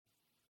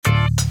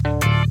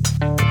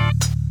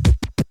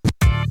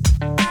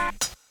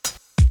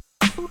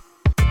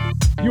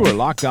You are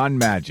Locked On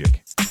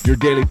Magic, your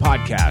daily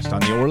podcast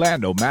on the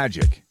Orlando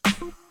Magic.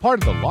 Part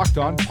of the Locked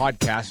On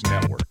Podcast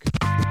Network.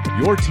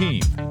 Your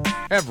team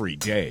every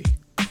day.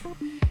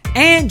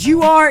 And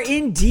you are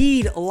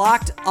indeed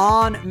Locked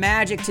On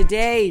Magic.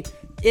 Today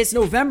is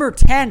November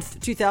 10th,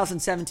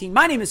 2017.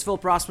 My name is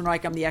Philip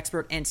Rossman-Reich. I'm the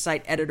expert and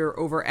site editor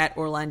over at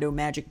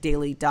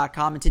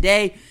OrlandoMagicDaily.com. And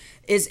today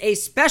is a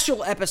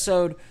special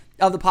episode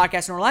of the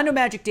podcast, an Orlando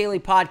Magic Daily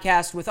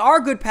podcast with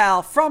our good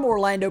pal from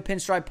Orlando,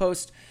 Pinstripe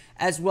Post,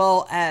 as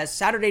well as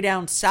Saturday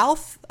Down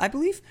South, I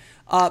believe.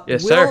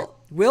 Yes, sir.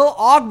 Will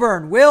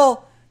Ogburn.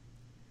 Will,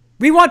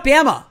 we want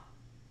Bama.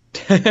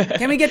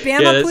 Can we get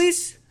Bama,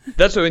 please?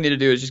 That's what we need to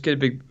do, is just get a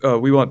big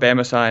We Want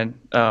Bama sign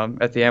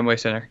at the Amway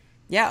Center.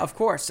 Yeah, of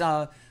course.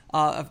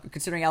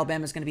 Considering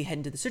Alabama's going to be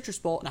heading to the Citrus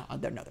Bowl. No,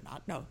 they're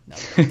not. No.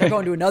 They're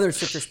going to another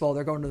Citrus Bowl.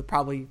 They're going to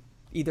probably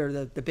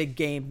either the big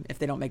game if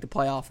they don't make the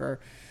playoff, or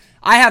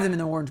I have them in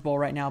the Orange Bowl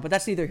right now, but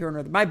that's neither here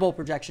nor there. My bowl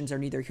projections are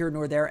neither here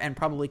nor there and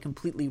probably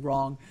completely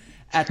wrong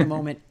at the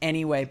moment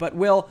anyway. But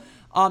Will,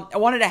 I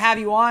wanted to have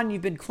you on.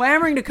 You've been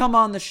clamoring to come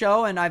on the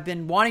show, and I've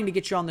been wanting to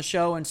get you on the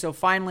show, and so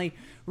finally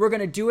we're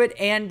going to do it.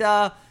 And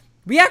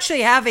we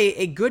actually have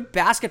a good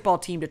basketball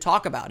team to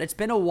talk about. It's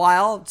been a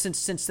while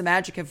since the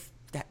Magic have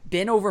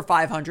been over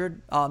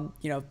 500,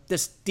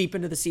 this deep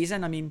into the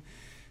season. I mean,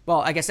 well,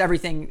 I guess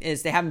everything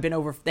is they hadn't been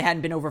over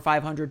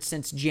 500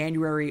 since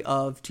January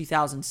of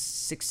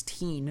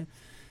 2016.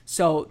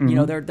 So,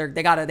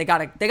 they got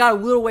a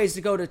little ways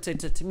to go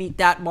to meet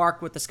that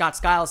mark with the Scott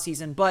Skiles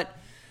season, but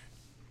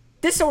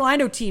this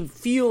Orlando team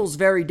feels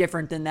very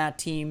different than that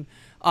team.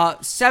 They're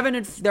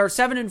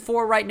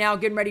 7-4 right now,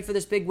 getting ready for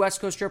this big West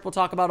Coast trip. We'll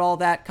talk about all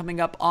that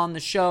coming up on the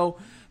show.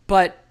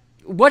 But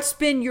what's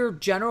been your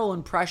general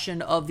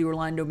impression of the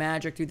Orlando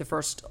Magic through the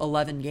first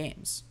 11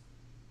 games?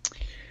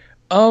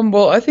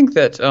 Well, I think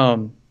that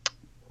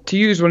to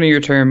use one of your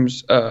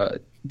terms,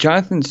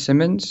 Jonathan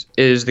Simmons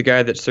is the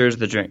guy that stirs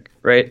the drink,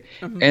 right?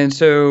 Mm-hmm. And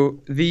so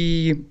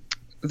the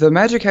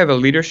Magic have a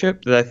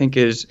leadership that I think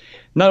is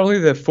not only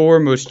the four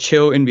most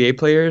chill NBA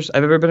players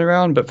I've ever been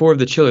around, but four of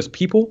the chillest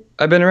people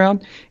I've been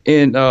around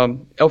in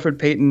Elfrid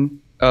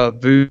Payton,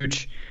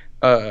 Vooch,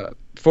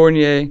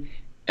 Fournier,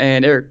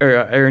 and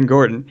Aaron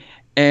Gordon.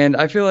 And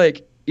I feel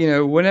like,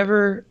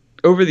 whenever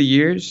over the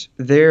years,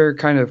 their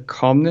kind of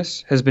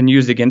calmness has been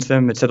used against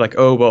them. It said like,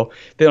 oh, well,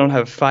 they don't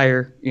have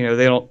fire,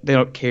 they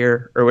don't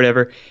care or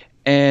whatever.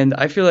 And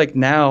I feel like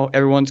now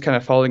everyone's kind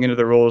of falling into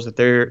the roles that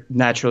they're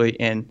naturally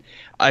in.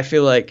 I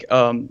feel like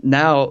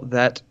now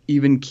that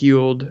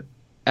even-keeled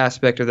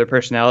aspect of their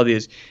personality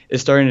is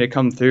starting to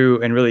come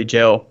through and really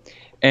gel.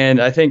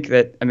 And I think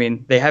that,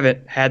 they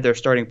haven't had their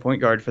starting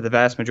point guard for the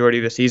vast majority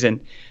of the season.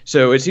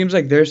 So it seems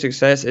like their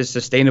success is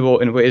sustainable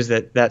in ways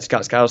that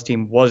Scott Skiles'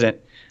 team wasn't.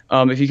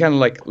 If you kind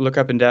of look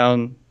up and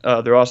down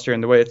the roster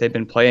and the way that they've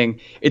been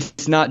playing,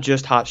 it's not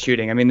just hot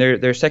shooting.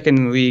 They're second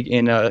in the league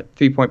in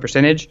 3-point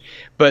percentage,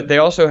 but they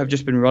also have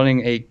just been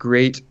running a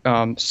great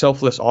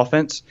selfless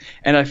offense.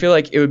 And I feel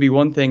like it would be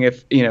one thing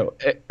if,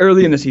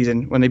 early in the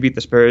season when they beat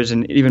the Spurs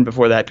and even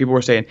before that, people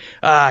were saying,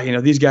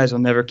 these guys will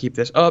never keep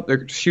this up.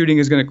 Their shooting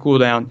is going to cool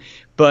down.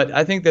 But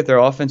I think that their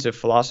offensive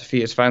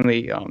philosophy has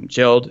finally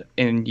gelled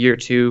in year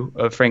two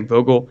of Frank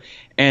Vogel.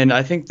 And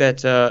I think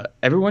that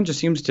everyone just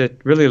seems to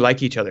really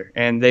like each other,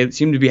 and they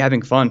seem to be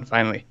having fun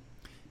finally.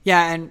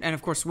 Yeah, and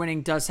of course,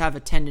 winning does have a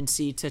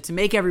tendency to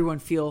make everyone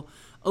feel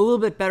a little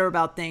bit better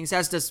about things,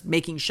 as does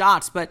making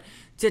shots. But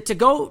to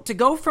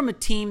go from a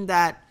team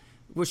that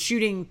was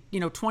shooting,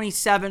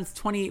 27th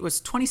to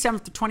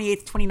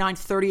 28th,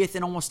 29th, 30th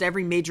in almost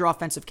every major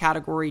offensive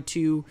category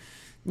to,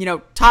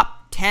 top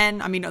 10.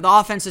 The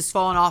offense has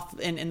fallen off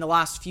in the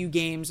last few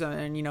games,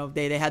 and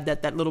they had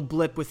that little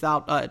blip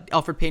without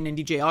Elfrid Payton and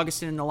DJ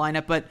Augustin in the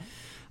lineup. But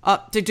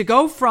to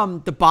go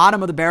from the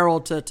bottom of the barrel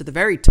to the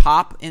very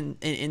top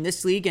in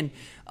this league, and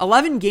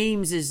 11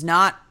 games is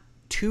not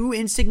too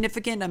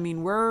insignificant.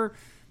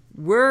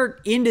 We're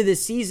into the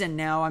season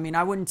now.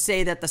 I wouldn't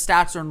say that the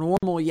stats are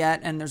normal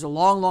yet, and there's a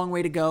long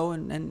way to go,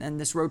 and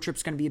this road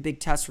trip's going to be a big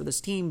test for this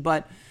team.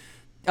 But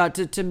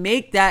to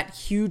make that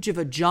huge of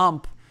a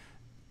jump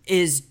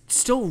is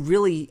still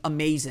really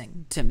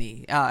amazing to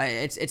me.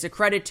 It's a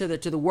credit to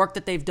the work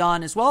that they've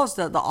done, as well as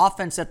the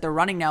offense that they're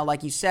running now.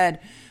 Like you said,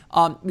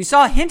 we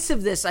saw hints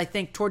of this, I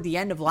think, toward the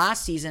end of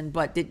last season,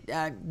 but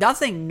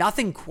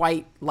nothing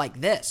quite like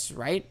this,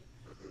 right?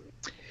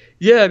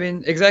 Yeah,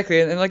 exactly.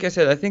 And like I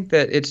said, I think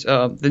that it's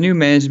the new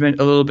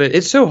management a little bit.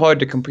 It's so hard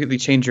to completely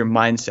change your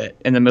mindset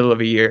in the middle of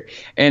a year.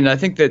 And I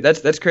think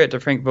that's credit to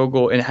Frank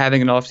Vogel in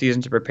having an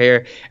offseason to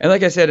prepare. And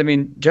like I said,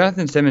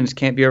 Jonathan Simmons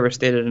can't be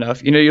overstated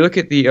enough. You look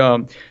at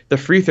the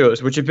free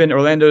throws, which have been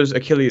Orlando's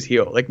Achilles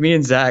heel. Like me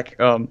and Zach,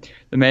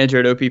 the manager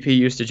at OPP,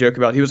 used to joke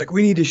about. He was like,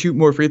 we need to shoot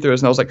more free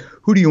throws. And I was like,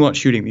 who do you want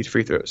shooting these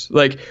free throws?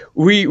 Like,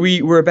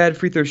 we were a bad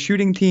free throw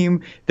shooting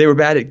team. They were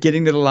bad at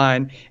getting to the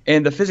line.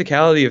 And the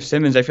physicality of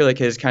Simmons, I feel like,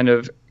 has kind of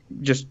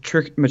just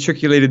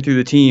matriculated through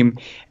the team.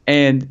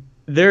 And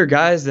there are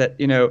guys that,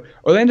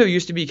 Orlando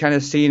used to be kind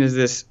of seen as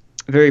this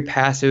very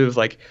passive,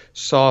 like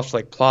soft,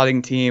 like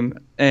plodding team.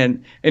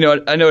 And I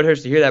know it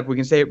hurts to hear that, but we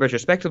can say it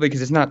retrospectively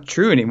because it's not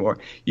true anymore.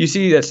 You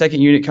see that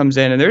second unit comes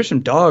in, and there's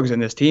some dogs in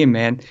this team,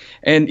 man.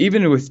 And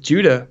even with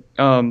Judah,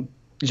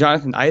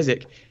 Jonathan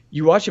Isaac,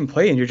 you watch him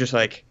play, and you're just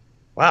like,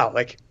 wow,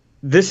 like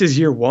this is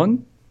year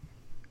one.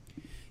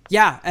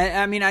 Yeah,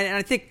 I mean,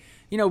 I think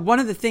one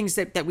of the things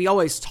that we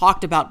always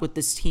talked about with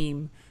this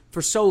team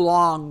for so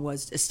long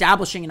was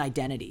establishing an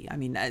identity. I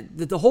mean,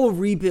 the whole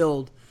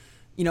rebuild.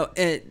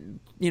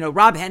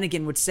 Rob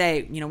Hennigan would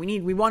say,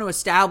 we want to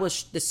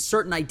establish this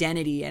certain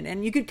identity.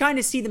 And you could kind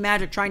of see the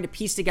Magic trying to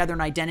piece together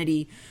an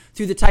identity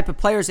through the type of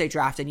players they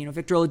drafted.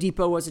 Victor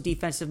Oladipo was a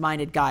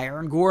defensive-minded guy.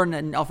 Aaron Gordon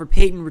and Elfrid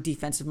Payton were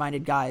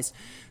defensive-minded guys.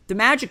 The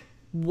Magic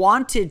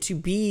wanted to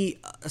be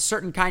a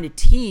certain kind of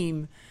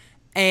team,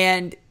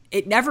 and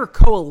it never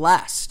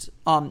coalesced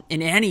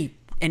in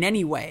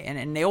any way.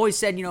 And they always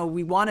said,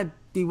 we want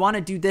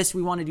to do this,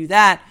 we want to do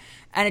that.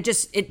 And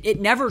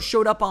it never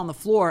showed up on the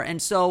floor.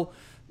 And so,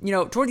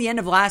 toward the end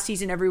of last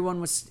season, everyone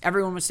was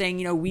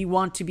saying, we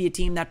want to be a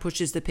team that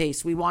pushes the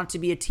pace. We want to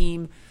be a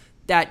team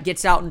that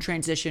gets out in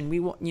transition. We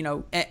want,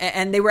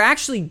 and they were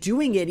actually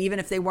doing it even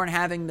if they weren't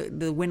having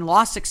the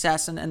win-loss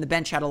success, and the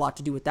bench had a lot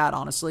to do with that,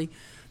 honestly.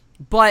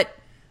 But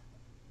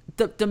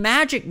the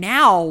Magic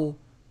now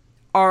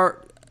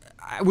are,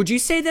 would you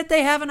say that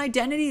they have an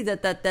identity,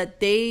 that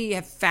they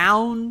have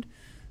found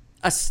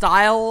a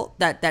style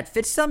that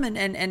fits them, and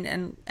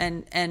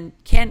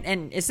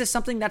is this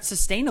something that's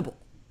sustainable?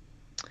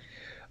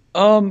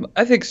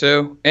 I think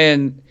so.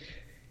 And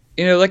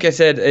like I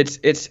said,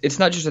 it's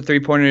not just the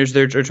 3-pointers.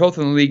 They're 12th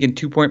in the league in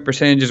 2-point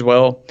percentage as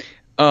well.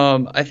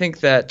 I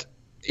think that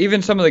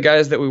even some of the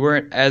guys that we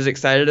weren't as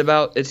excited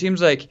about, it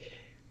seems like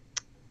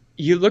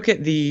you look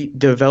at the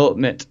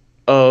development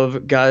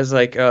of guys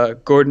like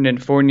Gordon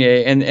and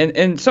Fournier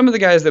and some of the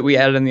guys that we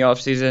added in the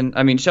offseason.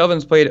 I mean,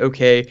 Shelvin's played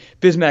okay.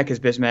 Bismack is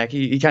Bismack.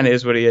 He kind of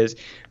is what he is.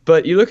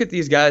 But you look at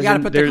these guys. You got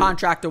to put the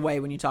contract away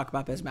when you talk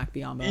about Bismack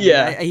Biyombo.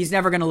 Yeah. He's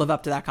never going to live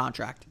up to that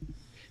contract.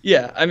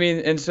 Yeah, I mean,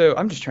 and so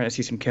I'm just trying to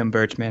see some Khem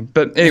Birch, man.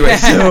 But anyway,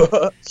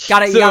 so you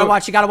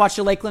gotta watch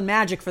the Lakeland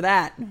Magic for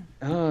that.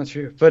 Oh,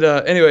 true. But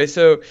anyway,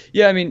 so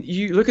yeah, I mean,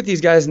 you look at these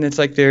guys and it's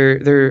like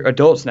they're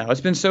adults now. It's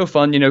been so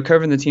fun,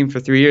 covering the team for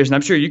 3 years, and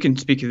I'm sure you can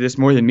speak to this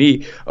more than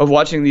me, of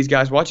watching these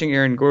guys, watching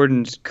Aaron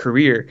Gordon's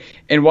career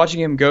and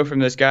watching him go from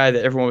this guy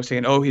that everyone was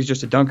saying, oh, he's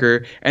just a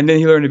dunker, and then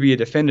he learned to be a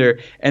defender,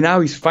 and now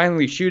he's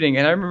finally shooting.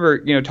 And I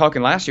remember,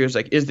 talking last year, it's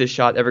like, is this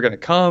shot ever going to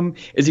come?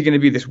 Is he going to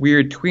be this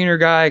weird tweener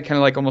guy, kind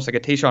of like almost like a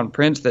Tayshaun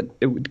Prince that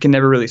can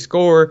never really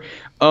score?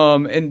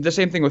 And the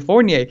same thing with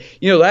Fournier.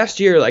 Last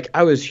year, like,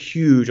 I was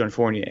huge on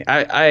Fournier.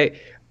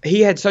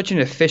 He had such an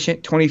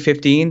efficient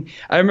 2015.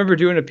 I remember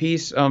doing a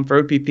piece for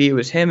OPP. It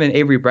was him and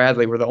Avery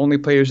Bradley were the only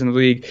players in the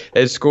league that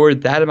had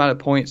scored that amount of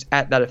points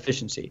at that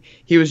efficiency.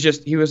 He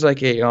was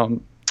like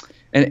an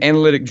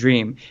analytic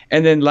dream.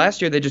 And then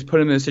last year they just put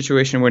him in a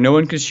situation where no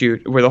one could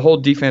shoot, where the whole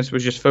defense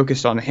was just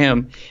focused on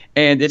him.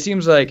 And it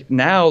seems like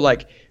now,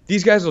 like,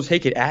 these guys will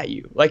take it at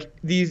you. Like,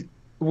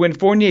 when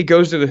Fournier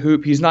goes to the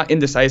hoop, he's not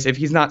indecisive.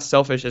 He's not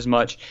selfish as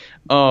much.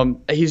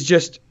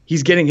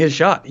 He's getting his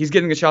shot. He's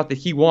getting the shot that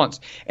he wants.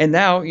 And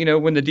now,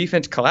 when the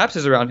defense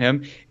collapses around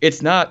him,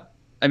 it's not,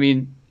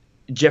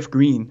 Jeff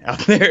Green out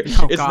there.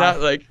 It's not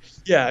like,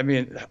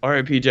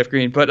 RIP Jeff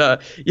Green.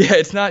 But,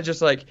 it's not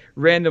just like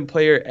random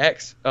player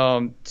X,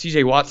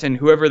 CJ Watson,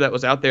 whoever that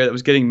was out there that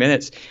was getting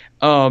minutes.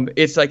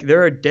 It's like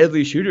there are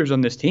deadly shooters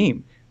on this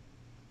team.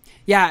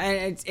 Yeah,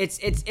 and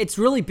it's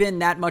really been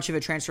that much of a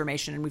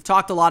transformation, and we've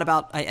talked a lot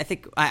about. I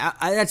think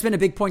that's been a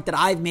big point that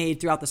I've made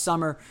throughout the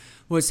summer,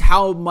 was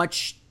how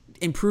much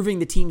improving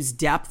the team's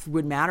depth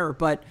would matter.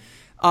 But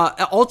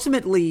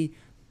ultimately,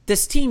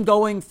 this team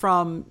going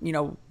from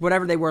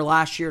whatever they were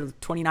last year, the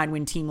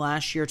 29-win team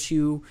last year,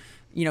 to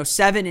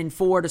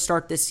 7-4 to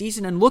start this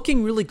season, and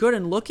looking really good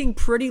and looking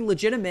pretty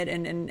legitimate.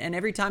 And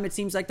every time it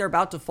seems like they're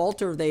about to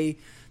falter,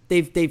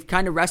 they've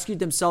kind of rescued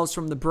themselves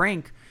from the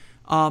brink.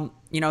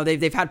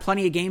 They've had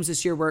plenty of games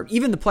this year where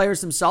even the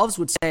players themselves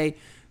would say,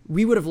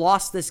 we would have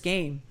lost this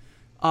game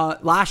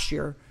last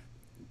year.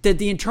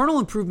 The internal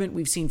improvement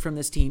we've seen from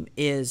this team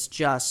is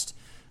just,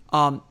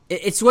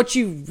 it's what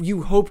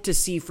you hope to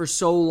see for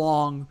so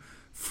long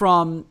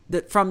from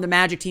the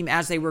Magic team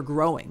as they were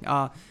growing.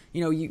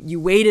 You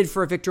waited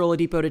for Victor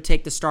Oladipo to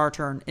take the star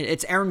turn.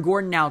 It's Aaron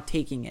Gordon now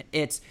taking it.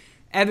 It's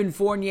Evan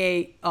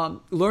Fournier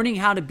learning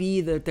how to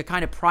be the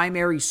kind of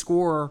primary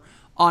scorer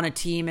on a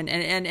team,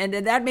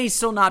 and that may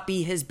still not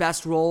be his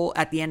best role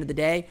at the end of the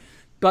day,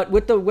 but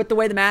with the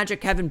way the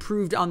Magic have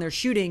improved on their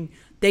shooting,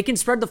 they can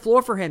spread the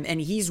floor for him,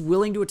 and he's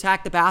willing to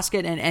attack the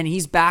basket, and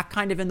he's back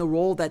kind of in the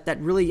role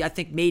that really, I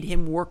think, made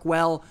him work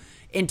well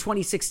in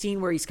 2016,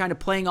 where he's kind of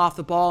playing off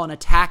the ball and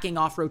attacking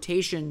off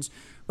rotations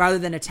rather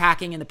than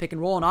attacking in the pick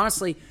and roll. And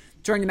honestly,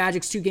 during the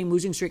Magic's 2-game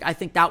losing streak, I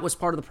think that was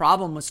part of the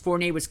problem, was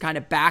Fournier was kind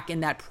of back in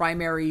that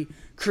primary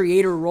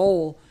creator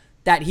role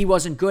that he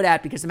wasn't good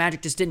at, because the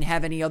Magic just didn't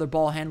have any other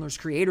ball handlers,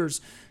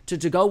 creators to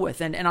go with.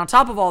 And on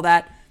top of all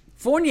that,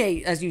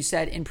 Fournier, as you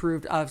said,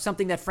 improved.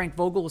 Something that Frank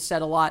Vogel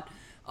said a lot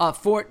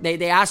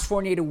They asked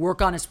Fournier to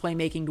work on his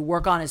playmaking, to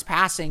work on his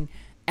passing,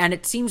 and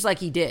it seems like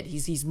he did.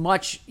 He's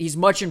much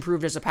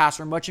improved as a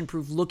passer, much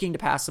improved looking to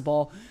pass the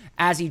ball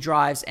as he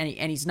drives, and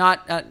he's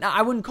not.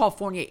 I wouldn't call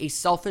Fournier a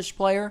selfish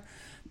player,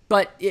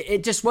 but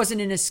it just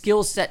wasn't in his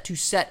skill set to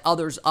set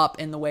others up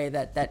in the way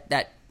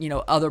that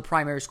other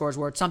primary scorers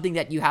were. It's something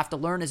that you have to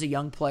learn as a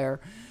young player.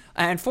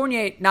 And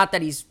Fournier, not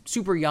that he's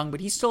super young, but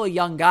he's still a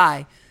young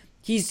guy.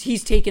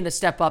 He's taken a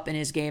step up in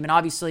his game, and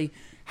obviously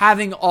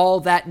having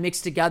all that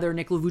mixed together,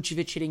 Nikola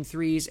Vucevic hitting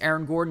threes,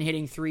 Aaron Gordon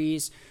hitting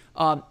threes,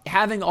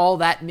 having all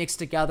that mixed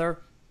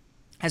together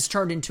has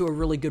turned into a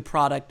really good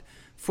product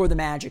for the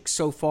Magic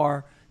so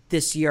far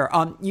this year.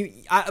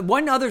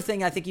 One other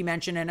thing I think you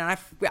mentioned, and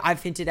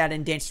I've hinted at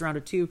and danced around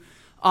it too,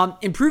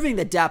 improving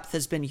the depth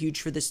has been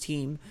huge for this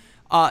team.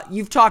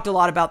 You've talked a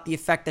lot about the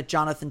effect that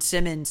Jonathan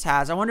Simmons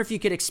has. I wonder if you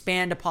could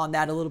expand upon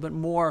that a little bit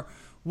more.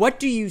 What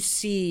do you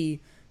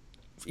see?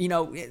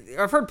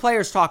 I've heard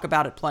players talk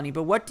about it plenty,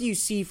 but what do you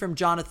see from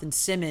Jonathan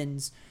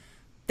Simmons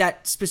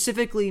that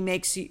specifically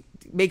makes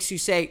you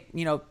say,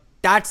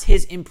 that's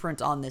his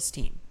imprint on this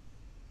team?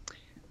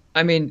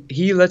 I mean,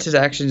 he lets his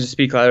actions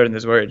speak louder than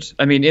his words.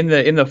 I mean, in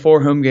the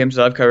 4 home games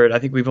that I've covered, I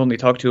think we've only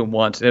talked to him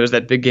once, and it was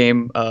that big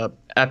game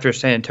after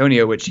San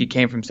Antonio, which he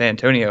came from San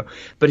Antonio.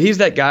 But he's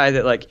that guy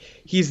that,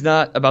 he's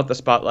not about the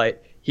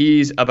spotlight.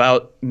 He's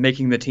about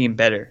making the team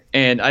better.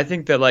 And I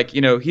think that,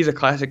 he's a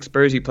classic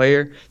Spursy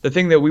player. The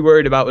thing that we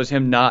worried about was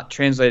him not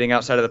translating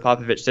outside of the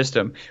Popovich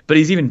system, but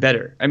he's even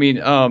better. I mean,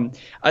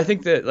 I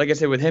think that, like I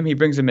said, with him, he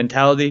brings a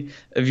mentality.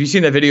 Have you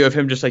seen that video of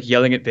him just,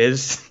 yelling at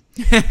Biz?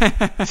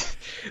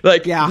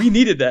 Yeah. We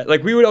needed that.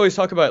 We would always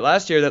talk about it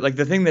last year that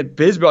the thing that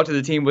Biz brought to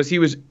the team was he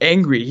was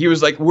angry. He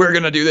was like, we're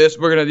gonna do this,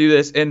 we're gonna do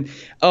this. And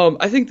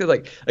I think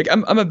that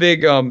I'm a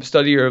big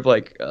studier of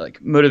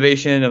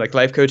motivation and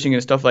life coaching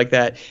and stuff like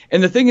that.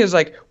 And the thing is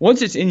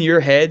once it's in your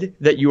head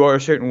that you are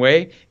a certain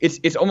way,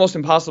 it's almost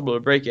impossible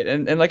to break it.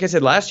 And like I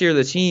said, last year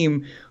the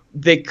team,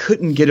 they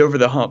couldn't get over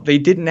the hump. They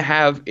didn't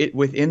have it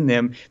within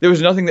them. There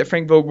was nothing that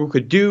Frank Vogel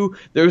could do.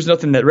 There was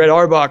nothing that Red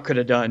Auerbach could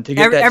have done to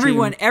get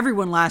everyone. Team.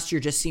 Everyone last year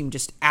just seemed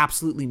just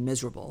absolutely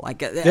miserable.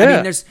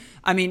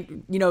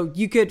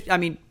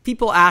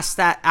 People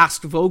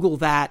asked Vogel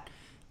that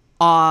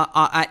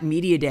at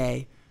media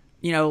day.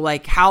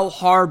 How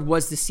hard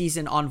was the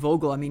season on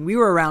Vogel? I mean, we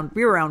were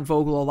around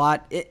Vogel a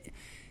lot.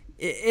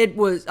 It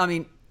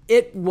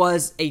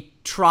was a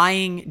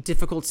trying,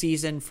 difficult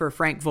season for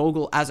Frank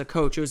Vogel as a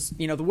coach. It was,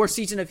 the worst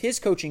season of his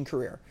coaching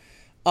career.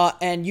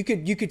 And you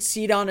could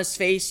see it on his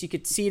face. You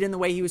could see it in the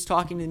way he was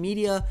talking to the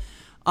media.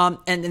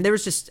 And there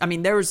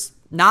was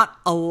not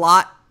a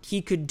lot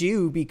he could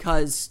do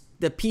because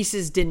the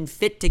pieces didn't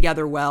fit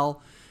together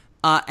well.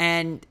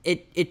 And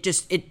it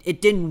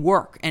didn't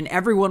work, and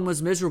everyone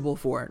was miserable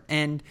for it.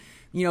 And,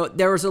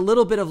 there was a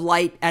little bit of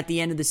light at the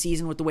end of the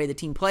season with the way the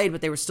team played,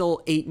 but they were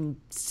still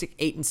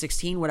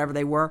 8-16, whatever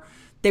they were.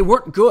 They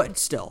weren't good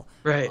still.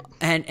 Right.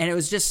 And it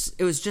was just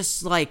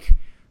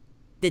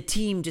the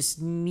team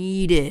just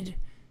needed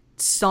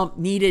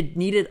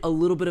a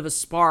little bit of a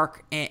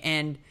spark.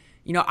 And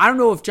I don't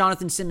know if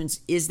Jonathan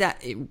Simmons is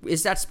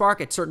that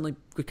spark. It certainly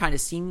kind of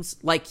seems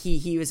like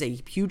he was a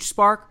huge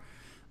spark.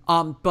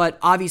 But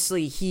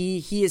obviously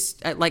he is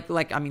like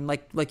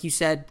you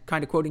said,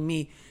 kind of quoting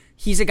me,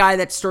 he's a guy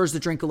that stirs the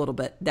drink a little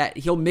bit, that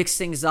he'll mix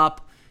things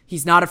up.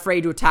 He's not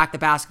afraid to attack the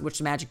basket, which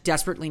the Magic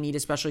desperately need,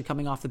 especially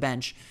coming off the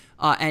bench.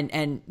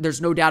 And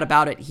there's no doubt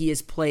about it. He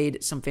has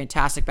played some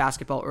fantastic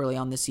basketball early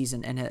on this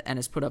season and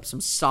has put up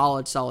some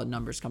solid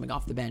numbers coming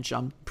off the bench,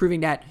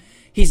 proving that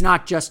he's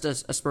not just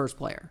a Spurs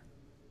player.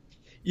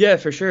 Yeah,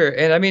 for sure.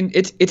 And I mean,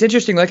 it's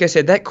interesting. Like I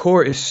said, that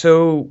core is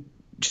so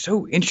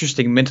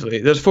interesting mentally.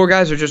 Those 4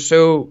 guys are just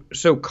so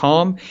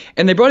calm,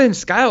 and they brought in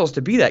Skiles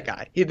to be that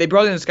guy. They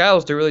brought in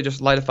Skiles to really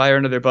just light a fire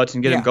under their butts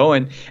and get them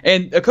going.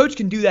 And a coach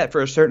can do that for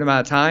a certain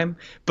amount of time,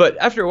 but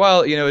after a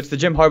while, it's the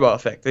Jim Harbaugh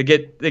effect. They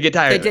get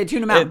tired. They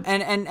tune him out,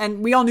 and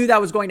we all knew that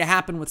was going to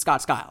happen with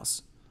Scott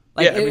Skiles.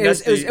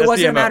 It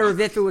wasn't a matter of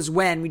if, it was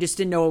when. We just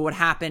didn't know what would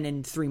happen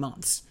in 3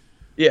 months.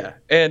 Yeah,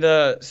 and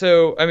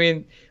so I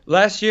mean,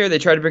 last year they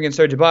tried to bring in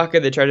Serge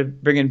Ibaka, they tried to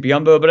bring in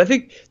Biyombo, but I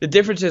think the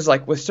difference is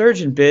with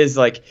Serge and Biz,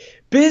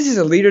 Biz is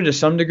a leader to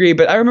some degree,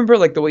 but I remember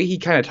the way he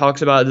kind of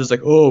talks about it is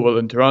oh, well,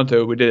 in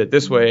Toronto we did it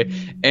this way,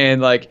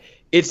 and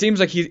it seems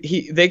like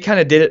they kind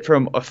of did it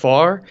from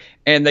afar,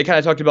 and they kind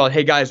of talked about,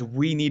 hey guys,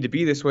 we need to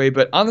be this way,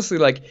 but honestly,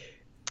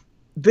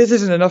 Biz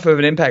isn't enough of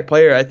an impact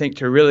player, I think,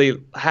 to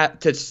really have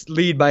to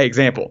lead by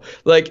example.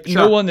 Sure.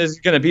 No one is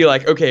going to be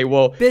okay,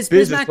 well, Biz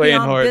is playing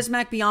hard.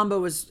 Bismack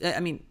Biyombo was,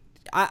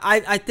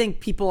 I think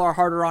people are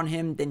harder on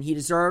him than he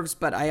deserves,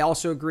 but I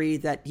also agree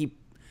that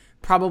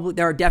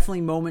there are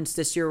definitely moments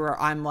this year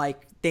where I'm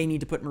they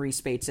need to put Maurice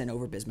Spates in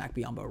over Bismack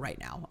Biyombo right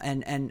now.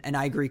 And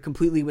I agree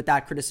completely with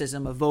that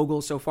criticism of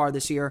Vogel so far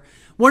this year.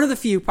 One of the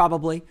few,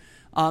 probably,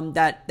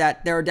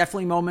 that there are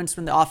definitely moments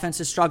when the offense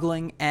is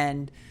struggling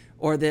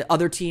or the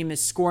other team is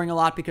scoring a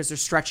lot because they're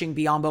stretching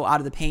Biyombo out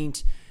of the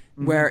paint,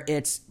 where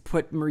it's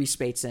put Maurice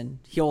Spates in.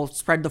 He'll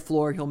spread the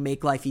floor. He'll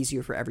make life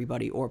easier for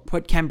everybody. Or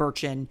put Kem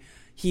Birch in.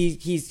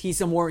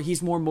 he's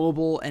more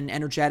mobile and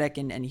energetic,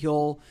 and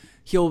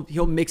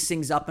he'll mix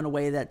things up in a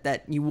way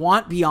that you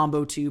want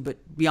Biyombo to, but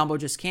Biyombo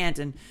just can't.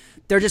 And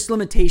there are just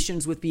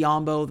limitations with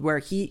Biyombo where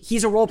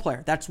he's a role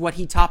player. That's what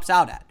he tops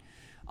out at.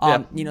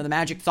 The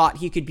Magic thought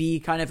he could be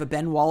kind of a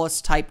Ben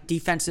Wallace type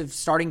defensive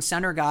starting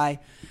center guy,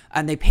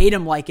 and they paid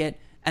him like it,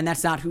 and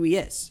that's not who he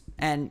is.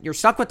 And you're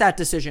stuck with that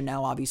decision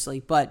now, obviously.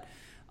 But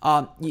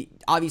you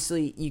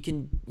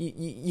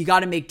got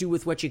to make do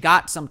with what you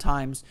got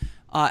sometimes.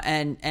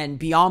 And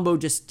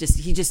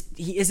Biyombo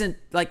he isn't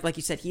like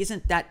you said, he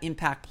isn't that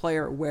impact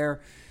player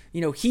where,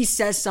 he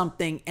says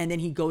something and then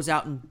he goes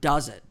out and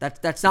does it.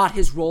 That's not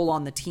his role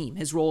on the team.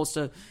 His role is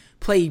to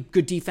play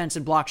good defense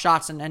and block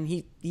shots, and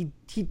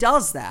he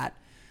does that,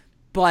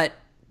 but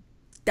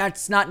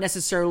that's not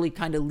necessarily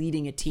kind of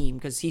leading a team,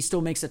 because he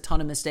still makes a ton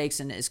of mistakes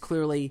and is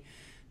clearly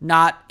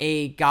not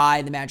a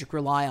guy the Magic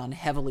rely on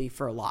heavily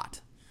for a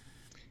lot.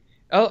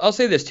 I'll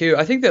say this too.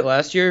 I think that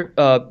last year,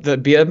 the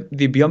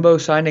Biyombo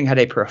signing had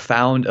a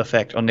profound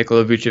effect on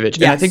Nikola Vucevic,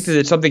 and I think that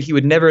it's something he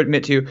would never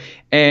admit to.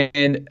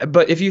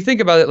 But if you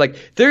think about it, like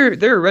there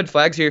are red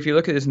flags here. If you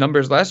look at his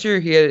numbers, last year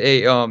he had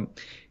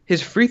his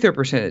free throw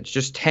percentage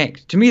just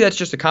tanked. To me, that's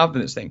just a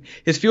confidence thing.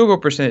 His field goal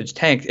percentage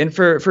tanked. And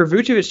for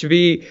Vucevic to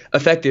be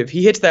effective,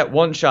 he hits that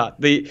one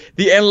shot, the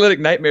analytic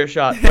nightmare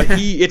shot. But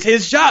it's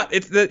his shot.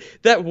 It's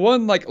that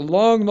one like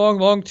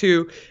long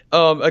two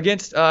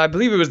against I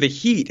believe it was the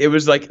Heat. It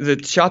was like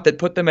the shot that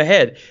put them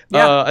ahead.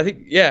 Yeah. I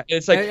think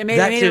it's like it made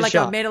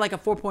it like a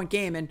 4-point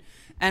game,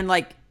 and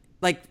like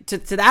to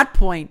that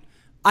point,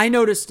 I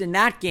noticed in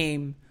that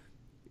game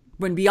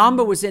when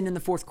Biyombo was in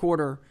the fourth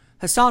quarter,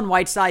 Hassan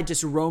Whiteside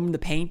just roamed the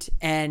paint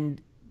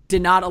and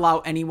did not allow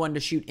anyone to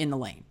shoot in the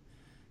lane.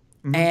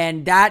 Mm-hmm.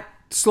 And that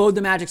slowed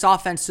the Magic's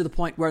offense to the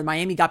point where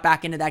Miami got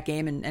back into that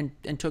game and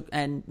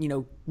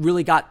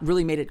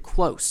really made it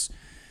close.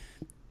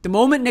 The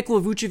moment Nikola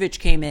Vucevic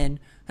came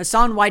in,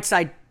 Hassan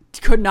Whiteside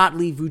could not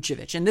leave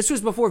Vucevic. And this was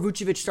before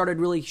Vucevic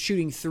started really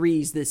shooting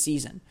threes this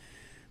season.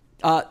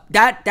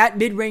 That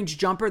mid-range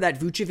jumper that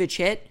Vucevic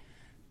hit,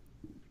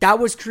 that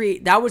was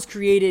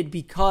created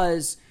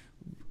because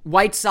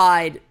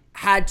Whiteside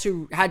had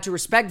to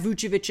respect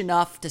Vucevic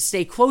enough to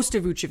stay close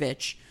to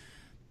Vucevic,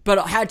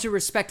 but had to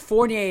respect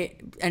Fournier,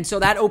 and so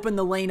that opened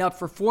the lane up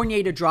for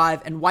Fournier to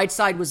drive, and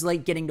Whiteside was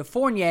late getting to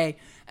Fournier,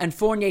 and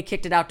Fournier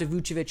kicked it out to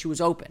Vucevic, who was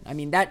open. I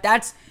mean,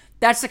 that's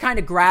the kind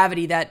of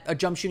gravity that a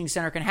jump shooting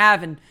center can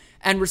have, and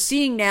we're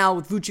seeing now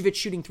with Vucevic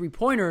shooting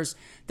three-pointers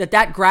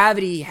that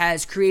gravity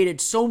has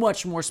created so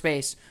much more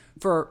space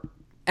for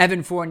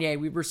Evan Fournier.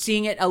 We were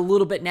seeing it a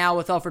little bit now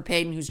with Elfrid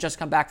Payton, who's just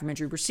come back from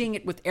injury. We're seeing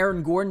it with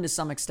Aaron Gordon to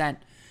some extent.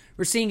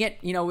 We're seeing it,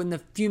 in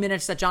the few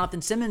minutes that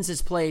Jonathan Simmons has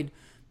played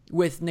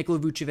with Nikola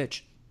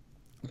Vucevic.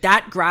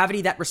 That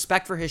gravity, that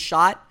respect for his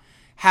shot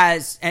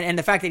has, and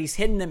the fact that he's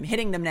hitting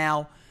them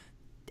now,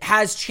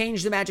 has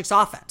changed the Magic's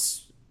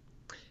offense.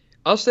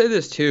 I'll say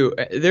this too.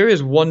 There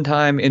is one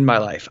time in my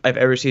life I've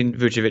ever seen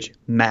Vucevic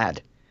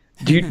mad.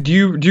 Do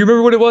you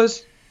remember what it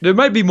was? There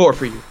might be more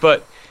for you,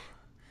 but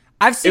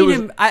I've seen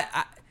him.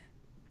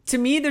 To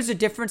me, there's a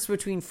difference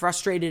between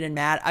frustrated and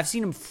mad. I've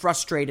seen him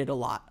frustrated a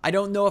lot. I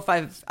don't know if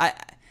I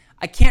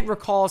can't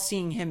recall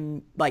seeing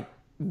him like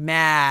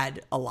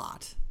mad a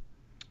lot.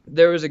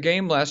 There was a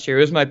game last year.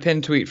 It was my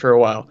pinned tweet for a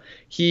while.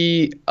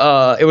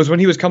 It was when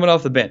he was coming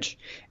off the bench,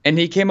 and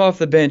he came off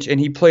the bench and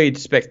he played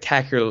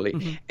spectacularly.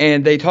 Mm-hmm.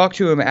 And they talked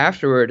to him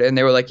afterward, and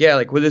they were like, "Yeah,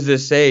 like what does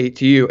this say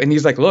to you?" And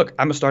he's like, "Look,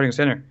 I'm a starting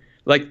center.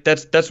 Like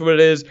that's what it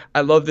is.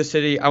 I love the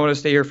city. I want to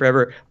stay here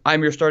forever.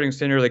 I'm your starting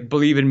center. Like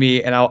believe in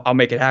me, and I'll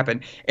make it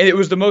happen." And it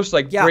was the most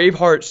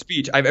Braveheart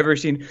speech I've ever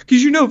seen.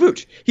 Because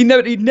Vooch, he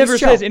never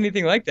says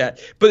anything like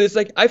that. But it's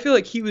like I feel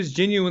like he was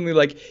genuinely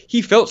like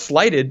he felt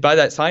slighted by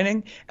that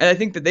signing, and I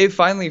think that they've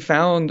finally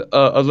found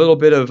a little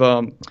bit of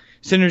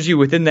synergy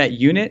within that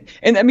unit.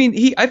 And I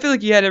mean, I feel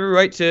like he had every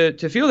right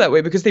to feel that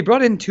way because they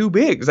brought in two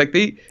bigs. Like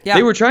they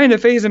were trying to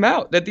phase him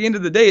out. At the end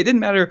of the day, it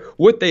didn't matter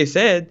what they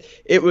said.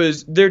 It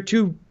was their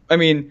two. I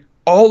mean,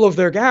 all of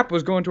their gap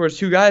was going towards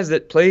two guys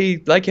that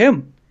play like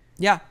him.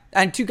 Yeah,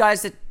 and two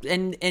guys that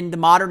in the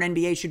modern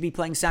NBA should be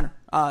playing center.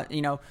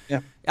 Yeah.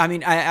 I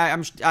mean, I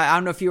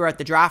don't know if you were at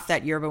the draft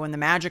that year, but when the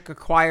Magic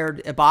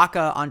acquired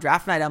Ibaka on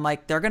draft night, I'm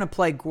like, they're going to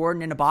play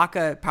Gordon and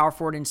Ibaka power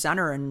forward and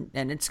center, and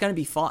it's going to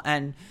be fun.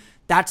 And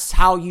that's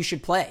how you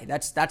should play.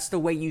 That's the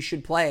way you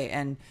should play.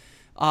 And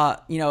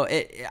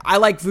I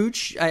like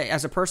Vooch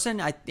as a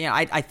person.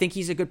 I think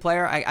he's a good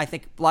player. I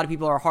think a lot of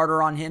people are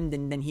harder on him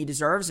than he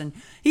deserves, and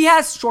he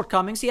has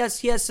shortcomings. He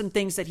has some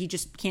things that he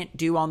just can't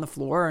do on the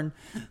floor, and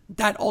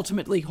that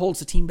ultimately holds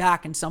the team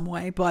back in some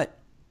way. But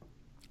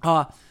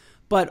ultimately,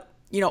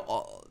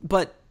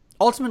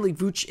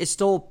 Vooch is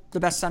still the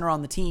best center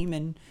on the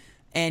team,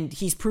 and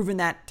he's proven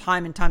that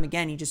time and time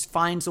again. He just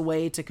finds a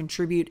way to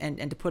contribute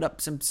and to put up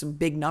some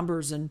big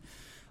numbers, and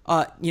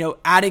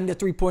adding the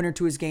three-pointer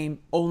to his game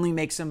only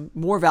makes him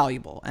more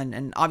valuable.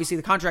 And obviously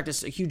the contract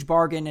is a huge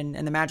bargain,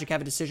 and the Magic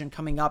have a decision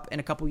coming up in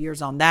a couple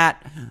years on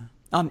that,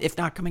 if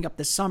not coming up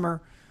this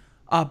summer.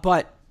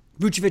 But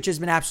Vucevic has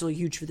been absolutely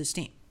huge for this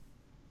team.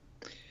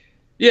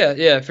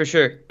 Yeah, for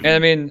sure. And I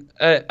mean,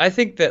 I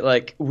think that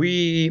like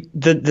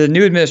the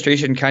new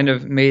administration kind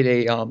of made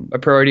a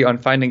priority on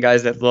finding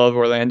guys that love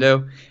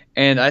Orlando.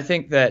 And I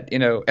think that,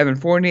 Evan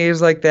Fournier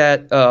is like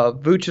that.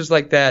 Vooch is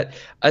like that.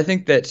 I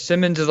think that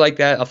Simmons is like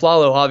that.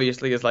 Aflalo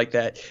obviously is like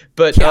that.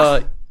 But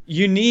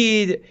you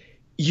need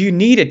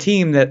a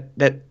team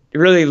that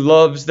really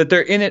loves that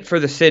they're in it for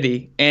the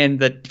city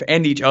and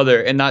each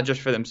other and not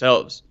just for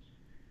themselves.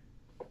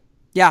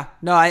 Yeah,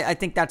 no, I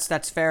think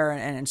that's fair,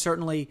 and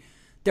certainly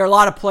there are a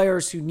lot of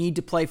players who need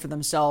to play for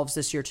themselves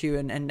this year too,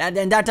 and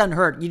that doesn't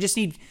hurt. You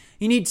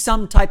need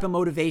some type of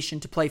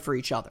motivation to play for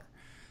each other.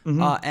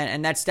 Mm-hmm.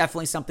 And that's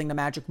definitely something the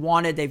Magic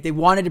wanted. They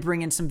wanted to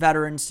bring in some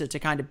veterans to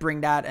kind of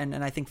bring that, and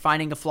I think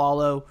finding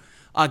Aflalo,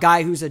 a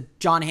guy who's a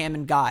John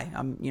Hammond guy.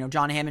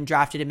 John Hammond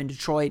drafted him in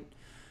Detroit,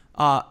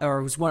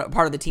 or was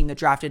part of the team that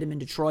drafted him in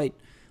Detroit.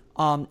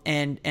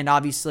 And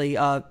obviously,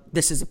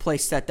 this is a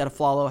place that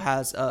Aflalo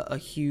has a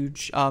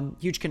huge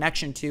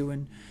connection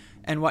to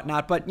and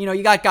whatnot. But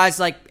you got guys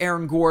like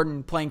Aaron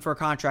Gordon playing for a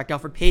contract.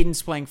 Elfrid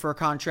Payton's playing for a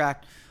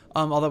contract.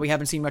 Although we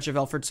haven't seen much of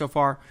Elfrid so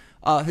far.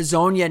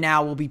 Hezonja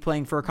now will be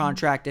playing for a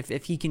contract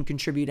if he can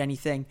contribute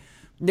anything.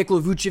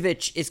 Nikola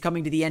Vucevic is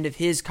coming to the end of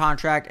his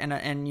contract, and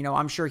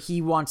I'm sure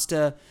he wants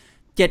to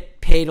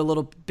get paid a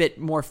little bit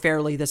more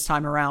fairly this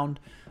time around.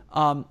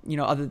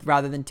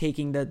 Rather than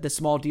taking the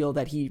small deal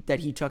that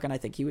he took, and I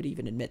think he would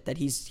even admit that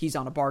he's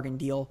on a bargain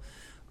deal.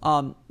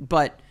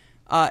 But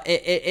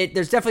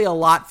there's definitely a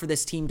lot for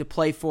this team to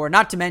play for.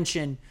 Not to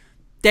mention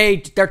they're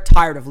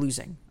tired of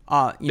losing.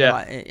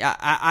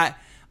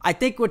 I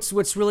think what's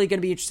really going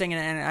to be interesting,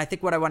 and I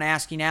think what I want to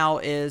ask you now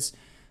is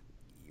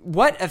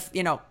what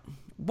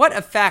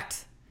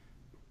effect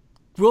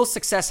will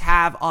success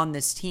have on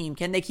this team?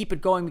 Can they keep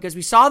it going? Because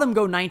we saw them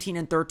go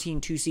 19-13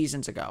 2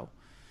 seasons ago,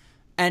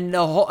 and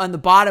the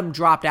bottom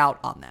dropped out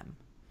on them.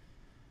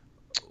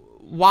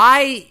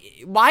 Why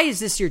is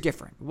this year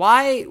different?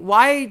 Why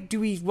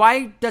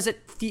does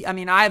it feel? I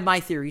mean, I have my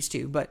theories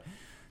too, but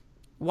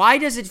why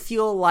does it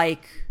feel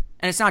like?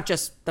 And it's not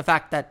just the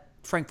fact that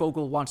Frank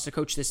Vogel wants to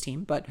coach this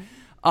team, but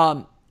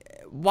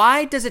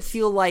why does it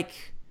feel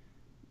like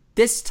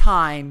this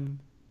time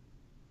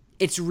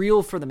it's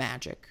real for the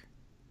Magic,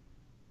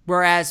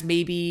 whereas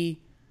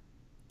maybe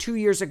 2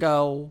 years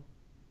ago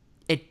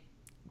it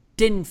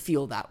didn't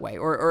feel that way,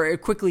 or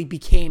it quickly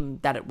became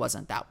that it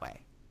wasn't that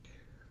way?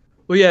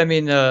 Well, yeah, I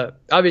mean,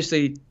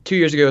 obviously 2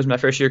 years ago was my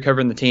first year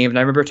covering the team, and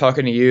I remember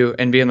talking to you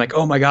and being like,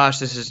 oh my gosh,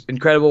 this is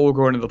incredible. We're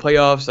going to the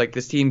playoffs. Like,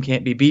 this team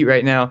can't be beat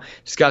right now.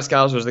 Scott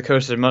Skiles was the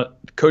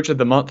coach of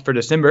the month for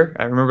December.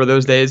 I remember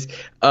those days.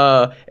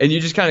 And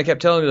you just kind of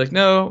kept telling me, like,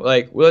 no,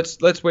 like,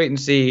 let's wait and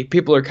see.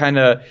 People are kind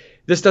of,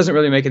 this doesn't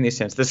really make any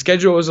sense. The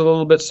schedule was a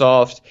little bit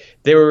soft.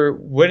 They were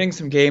winning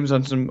some games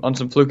on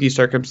some fluky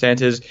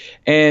circumstances,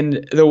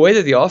 and the way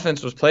that the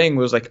offense was playing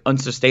was like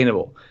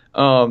unsustainable.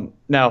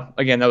 Now,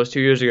 again, that was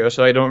 2 years ago,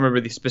 so I don't remember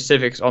the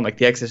specifics on like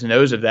the X's and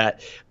O's of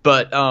that.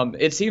 But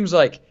it seems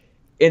like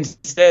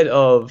instead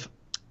of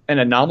an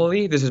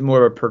anomaly, this is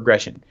more of a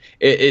progression.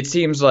 It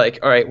seems like,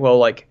 all right, well,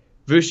 like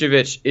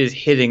Vucevic is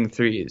hitting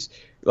threes,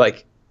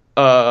 like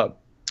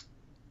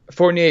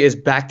Fournier is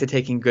back to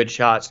taking good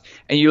shots,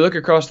 and you look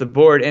across the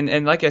board,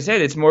 and like I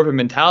said, it's more of a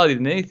mentality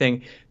than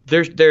anything.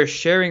 They're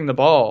sharing the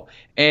ball,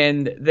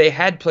 and they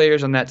had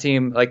players on that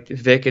team like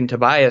Vic and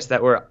Tobias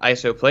that were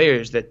ISO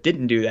players that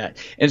didn't do that,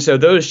 and so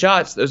those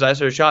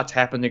ISO shots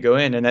happened to go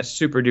in, and that's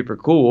super duper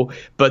cool.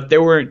 But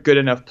there weren't good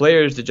enough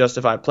players to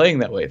justify playing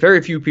that way.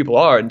 Very few people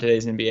are in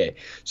today's NBA.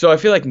 So I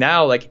feel like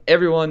now, like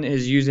everyone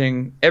is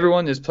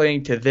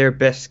playing to their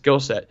best skill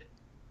set.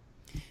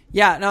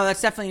 Yeah, no,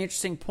 that's definitely an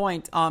interesting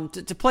point.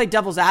 To play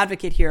devil's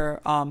advocate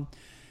here,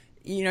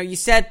 you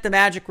said the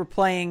Magic were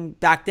playing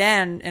back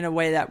then in a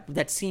way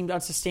that seemed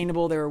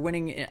unsustainable. They were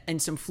winning in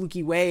some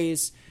fluky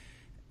ways.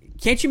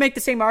 Can't you make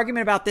the same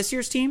argument about this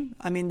year's team?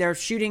 I mean, they're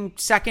shooting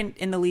second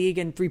in the league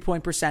in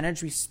 3-point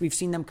percentage. We've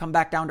seen them come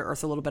back down to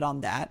earth a little bit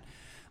on that.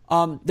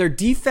 Their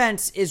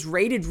defense is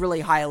rated really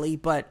highly,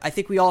 but I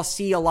think we all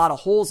see a lot of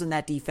holes in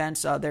that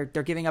defense. They're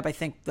giving up, I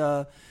think,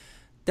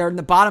 they're in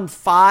the bottom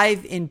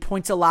 5 in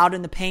points allowed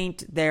in the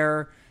paint.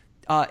 They're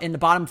in the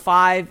bottom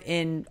 5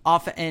 in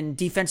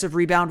defensive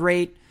rebound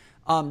rate.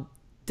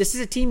 This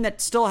is a team that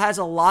still has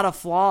a lot of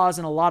flaws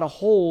and a lot of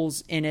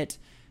holes in it,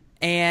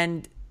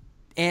 and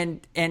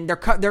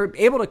they're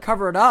able to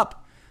cover it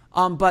up.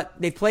 But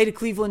they've played a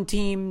Cleveland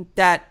team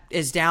that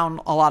is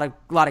down a lot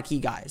of key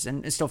guys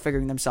and is still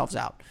figuring themselves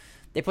out.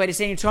 They played a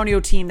San Antonio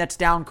team that's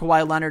down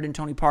Kawhi Leonard and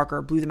Tony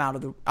Parker, blew them out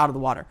of the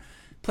water.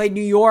 Played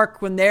New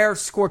York when they're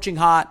scorching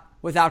hot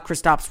without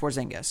Kristaps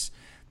Porzingis.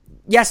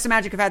 Yes, the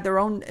Magic have had their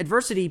own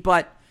adversity,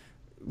 but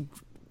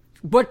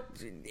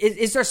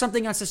is there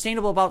something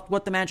unsustainable about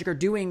what the Magic are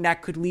doing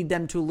that could lead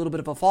them to a little bit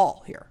of a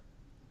fall here?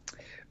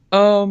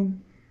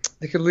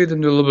 They could lead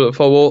them to a little bit of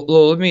fall.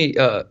 Well, let me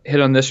hit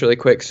on this really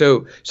quick.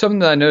 So something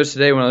that I noticed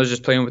today when I was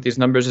just playing with these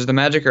numbers is the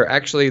Magic are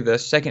actually the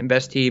second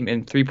best team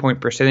in 3-point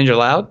percentage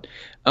allowed.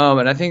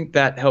 And I think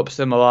that helps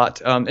them a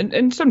lot.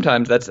 And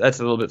sometimes that's a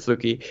little bit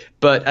fluky,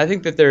 but I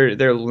think that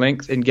their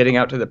length in getting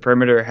out to the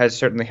perimeter has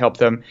certainly helped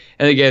them.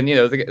 And again,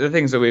 the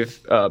things that we've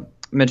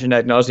mentioned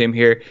ad nauseum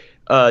here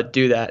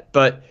do that.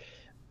 But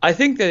I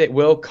think that it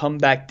will come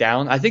back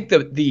down. I think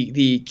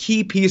the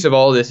key piece of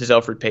all of this is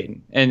Elfrid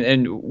Payton,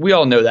 and we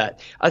all know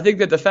that. I think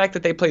that the fact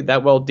that they played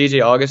that well,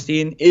 DJ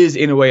Augustin, is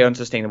in a way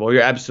unsustainable.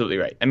 You're absolutely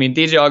right. I mean,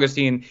 DJ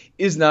Augustin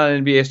is not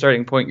an NBA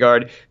starting point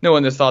guard. No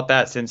one has thought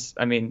that since,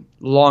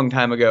 long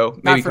time ago.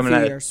 Maybe not for a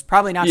few years.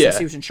 Probably not since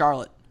he was in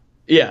Charlotte.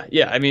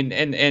 Yeah. I mean,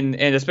 and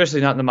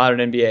especially not in the modern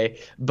NBA.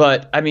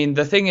 But I mean,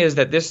 the thing is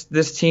that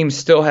this team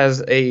still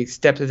has a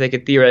step that they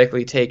could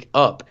theoretically take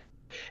up.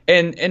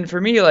 And for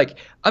me, like,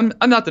 I'm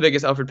not the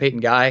biggest Elfrid Payton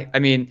guy. I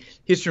mean,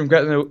 he's from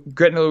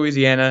Gretna,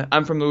 Louisiana.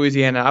 I'm from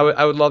Louisiana.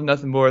 I would love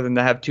nothing more than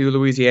to have two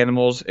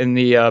Louisianimals in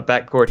the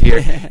backcourt here,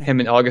 him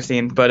and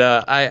Augustine. But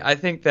I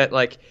think that,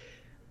 like,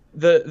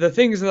 the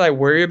things that I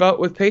worry about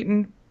with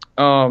Payton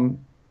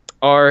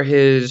are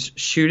his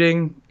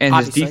shooting and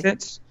obviously. His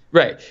defense.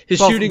 Right, his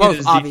shooting both, and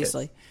his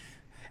obviously. defense.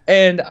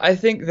 And I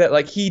think that,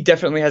 like, he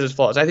definitely has his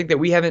flaws. I think that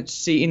we haven't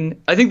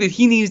seen – I think that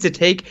he needs to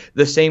take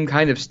the same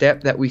kind of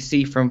step that we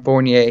see from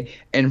Fournier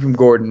and from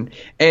Gordon.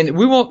 And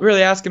we won't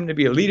really ask him to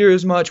be a leader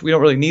as much. We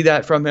don't really need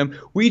that from him.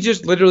 We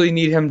just literally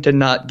need him to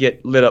not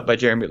get lit up by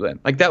Jeremy Lin.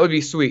 Like, that would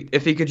be sweet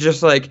if he could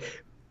just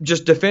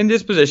defend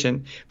his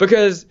position.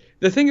 Because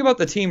the thing about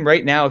the team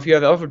right now, if you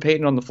have Elfrid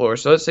Payton on the floor –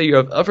 so let's say you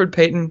have Elfrid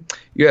Payton,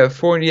 you have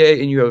Fournier,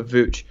 and you have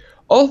Vooch.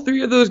 All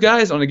three of those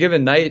guys on a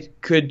given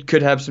night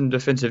could have some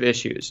defensive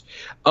issues.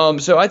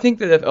 So I think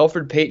that if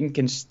Elfrid Payton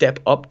can step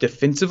up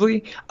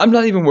defensively, I'm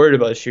not even worried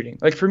about his shooting.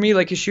 Like, for me,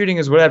 like, his shooting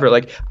is whatever.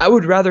 Like, I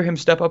would rather him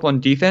step up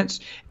on defense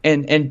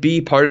and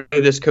be part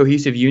of this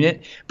cohesive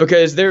unit,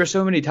 because there are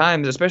so many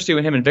times, especially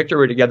when him and Victor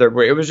were together,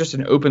 where it was just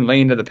an open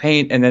lane to the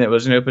paint and then it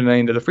was an open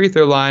lane to the free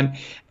throw line.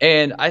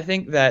 And I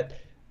think that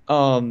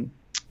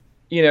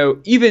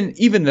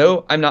even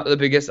though I'm not the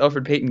biggest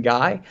Elfrid Payton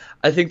guy,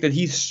 I think that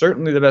he's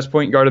certainly the best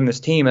point guard on this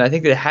team, and I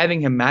think that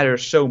having him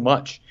matters so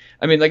much.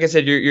 I mean, like I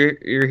said, you're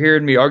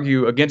hearing me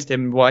argue against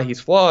him why he's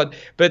flawed,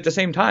 but at the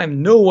same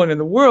time, no one in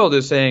the world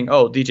is saying,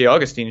 "Oh, DJ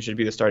Augustine should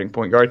be the starting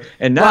point guard."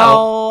 And now,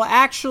 well,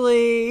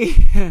 actually,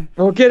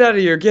 get out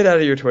of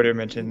your Twitter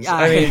mentions.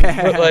 I mean,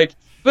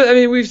 But I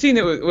mean, we've seen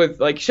it with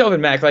like Shelvin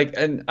Mack,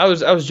 and I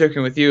was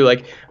joking with you,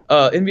 like,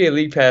 NBA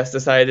League Pass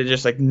decided to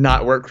just like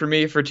not work for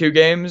me for 2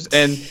 games,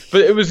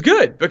 but it was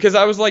good because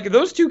I was like,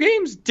 those 2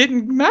 games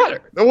didn't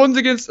matter. The ones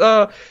against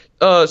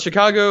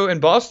Chicago and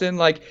Boston,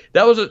 like,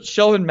 that was a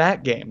Shelvin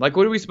Mack game. Like,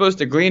 what are we supposed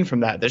to glean from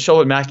that? That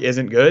Shelvin Mack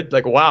isn't good?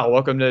 Like, wow,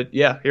 welcome to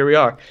here we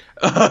are.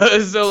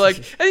 So like,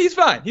 and he's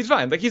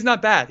fine. Like, he's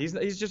not bad.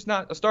 He's just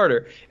not a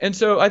starter. And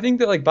so I think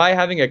that, like, by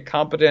having a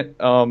competent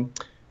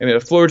a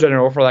floor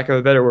general, for lack of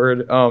a better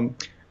word,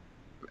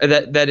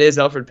 that is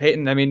Elfrid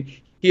Payton. I mean,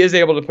 he is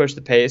able to push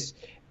the pace,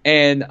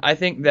 and I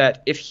think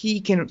that if he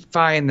can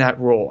find that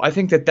role, I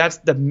think that that's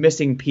the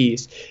missing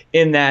piece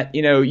in that,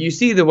 you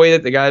see the way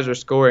that the guys are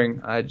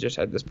scoring. I just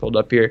had this pulled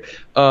up here.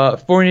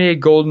 Fournier,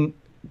 Gordon,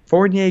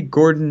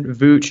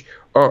 Vooch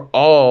are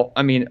all,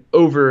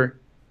 over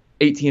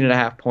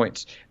 18.5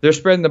 points. They're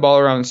spreading the ball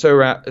around so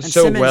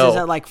Simmons well. Is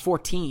at like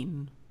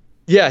 14.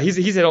 Yeah,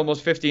 he's at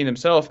almost 15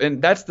 himself,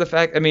 and that's the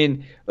fact. I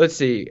mean, let's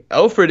see.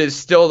 Elfrid is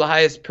still the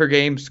highest per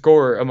game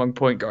scorer among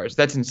point guards.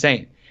 That's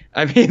insane.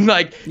 I mean,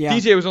 like, yeah.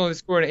 DJ was only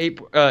scoring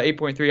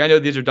 8.3. I know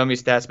these are dummy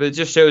stats, but it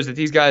just shows that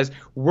these guys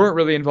weren't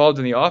really involved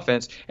in the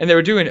offense, and they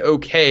were doing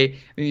okay.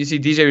 And you see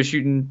DJ was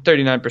shooting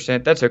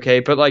 39%. That's okay,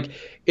 but like,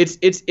 it's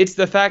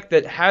the fact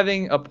that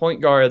having a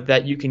point guard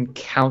that you can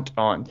count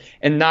on,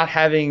 and not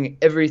having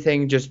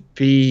everything just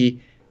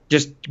be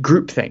just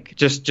groupthink,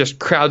 just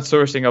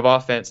crowdsourcing of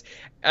offense.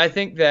 I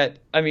think that,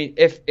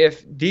 if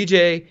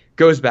DJ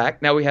goes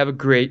back, now we have a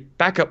great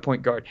backup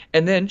point guard.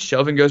 And then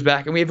Shelvin goes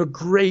back, and we have a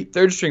great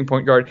third-string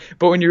point guard.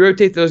 But when you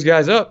rotate those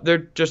guys up, they're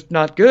just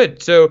not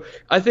good. So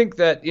I think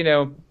that,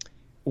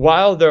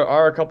 while there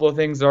are a couple of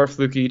things that are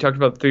fluky, you talked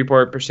about the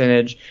three-point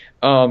percentage,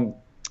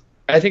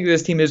 I think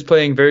this team is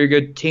playing very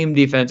good team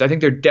defense. I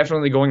think they're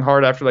definitely going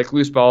hard after, like,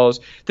 loose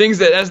balls, things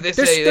that, as they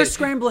say, they're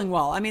scrambling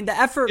well. I mean, the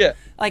effort, yeah.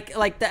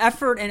 like the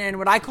effort and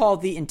what I call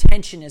the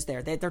intention is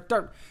there.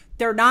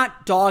 They're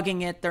not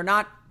dogging it. They're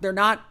not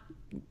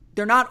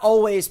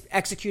always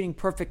executing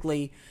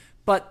perfectly,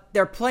 but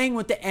they're playing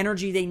with the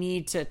energy they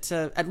need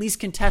to at least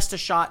contest a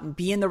shot and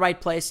be in the right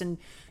place. And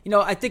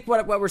I think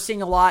what we're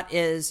seeing a lot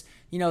is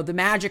the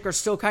Magic are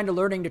still kind of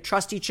learning to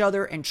trust each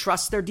other and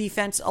trust their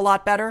defense a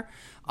lot better.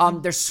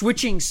 They're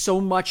switching so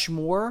much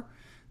more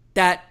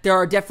that there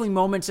are definitely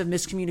moments of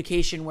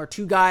miscommunication where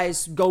 2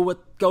 guys go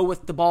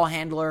with the ball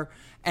handler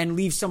and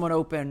leave someone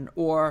open,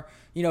 or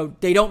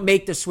they don't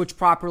make the switch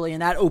properly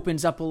and that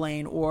opens up a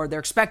lane, or they're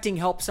expecting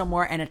help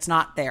somewhere and it's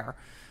not there.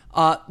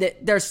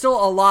 There's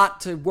still a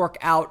lot to work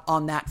out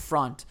on that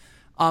front.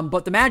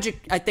 But the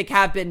Magic, I think,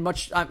 have been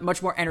much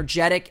more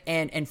energetic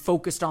and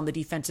focused on the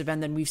defensive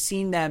end than we've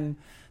seen them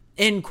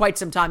in quite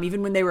some time,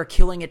 even when they were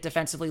killing it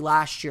defensively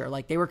last year.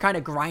 Like, they were kind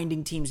of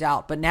grinding teams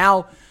out. But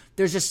now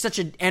there's just such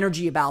an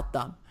energy about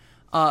them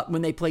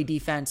when they play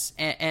defense.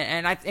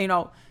 And I,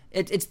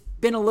 it's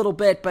been a little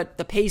bit, but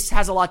the pace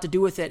has a lot to do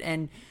with it.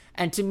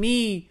 And to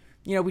me,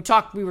 we were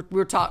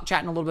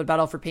chatting a little bit about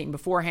Elfrid Payton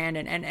beforehand,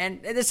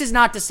 and this is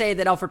not to say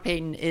that Elfrid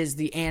Payton is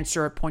the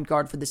answer at point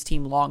guard for this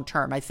team long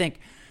term. I think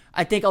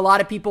a lot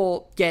of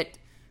people get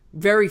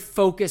very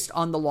focused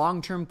on the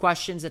long-term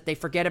questions that they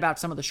forget about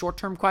some of the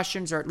short-term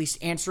questions, or at least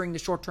answering the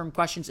short-term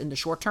questions in the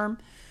short term.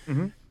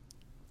 Mm-hmm.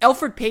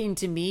 Elfrid Payton,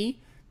 to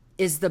me,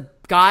 is the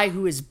guy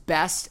who is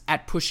best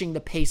at pushing the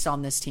pace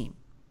on this team.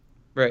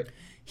 Right.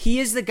 He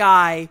is the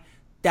guy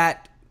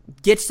that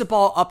gets the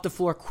ball up the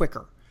floor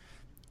quicker.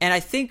 And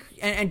I think,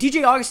 and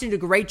DJ Augustin did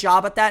a great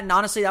job at that. And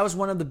honestly, that was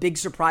one of the big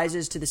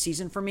surprises to the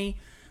season for me,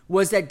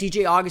 was that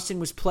DJ Augustin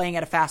was playing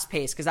at a fast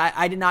pace, because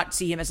I did not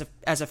see him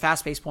as a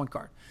fast-paced point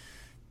guard.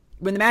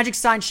 When the Magic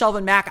signed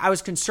Shelvin Mack, I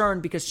was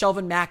concerned because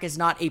Shelvin Mack is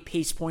not a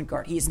pace point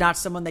guard. He is not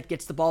someone that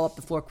gets the ball up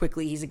the floor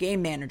quickly. He's a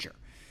game manager.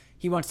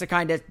 He wants to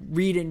kind of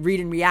read and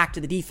react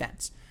to the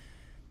defense.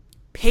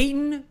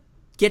 Payton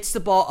gets the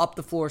ball up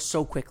the floor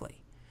so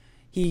quickly.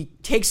 He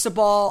takes the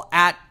ball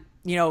at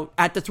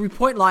the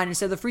three-point line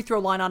instead of the free throw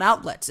line on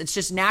outlets. It's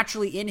just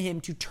naturally in him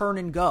to turn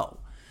and go.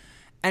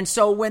 And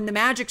so when the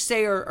Magic,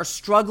 say, are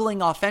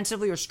struggling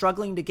offensively or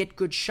struggling to get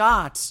good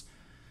shots,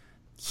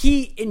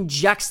 he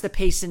injects the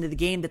pace into the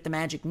game that the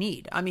Magic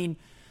need. I mean,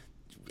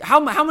 how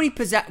many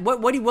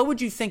what would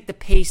you think the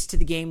pace to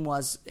the game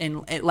was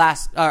in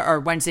last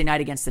or Wednesday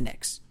night against the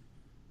Knicks?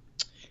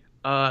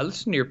 I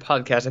listened to your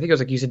podcast. I think it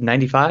was you said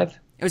 95.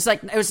 It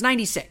was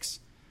 96.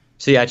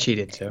 See, I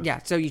cheated too. Yeah,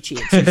 so you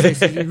cheated.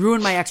 So you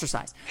ruined my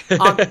exercise.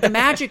 The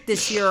Magic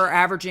this year are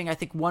averaging, I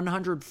think,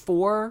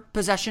 104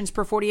 possessions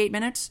per 48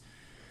 minutes.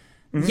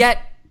 Mm-hmm.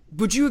 Yet,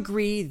 would you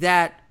agree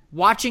that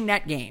watching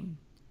that game,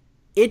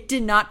 it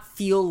did not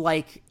feel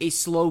like a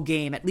slow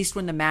game, at least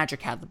when the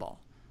Magic had the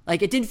ball?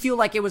 Like, it didn't feel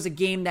like it was a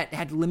game that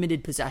had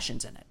limited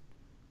possessions in it.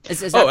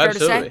 Is that fair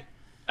absolutely. to say?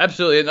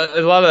 Absolutely. And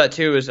a lot of that,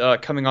 too, is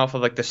coming off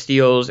of, the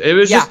steals. It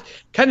was just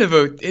kind of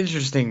an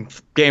interesting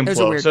game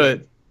flow.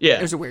 Game. Yeah.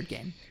 It was a weird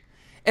game.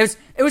 It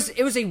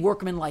was a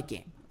workmanlike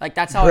game. Like,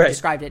 that's how I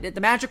described it.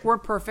 The Magic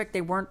weren't perfect.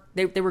 They were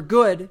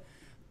good.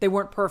 They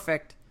weren't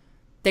perfect.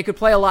 They could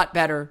play a lot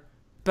better,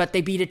 but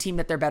they beat a team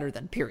that they're better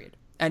than, period.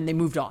 And they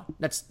moved on.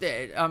 That's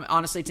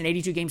honestly, it's an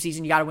 82-game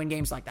season. You got to win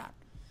games like that.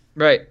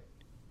 Right.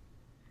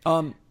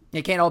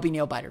 They can't all be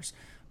nail biters,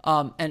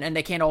 and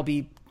they can't all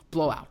be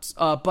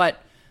blowouts.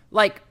 But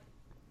like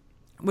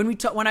when we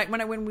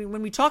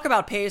talk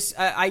about pace,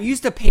 I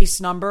used a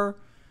pace number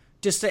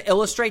just to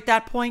illustrate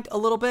that point a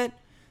little bit.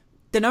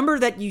 The number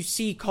that you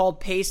see called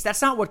pace,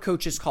 that's not what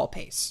coaches call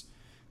pace.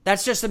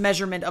 That's just a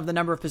measurement of the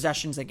number of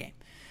possessions a game.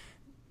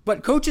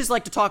 What coaches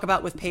like to talk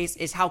about with pace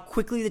is how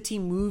quickly the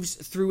team moves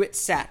through its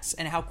sets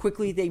and how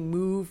quickly they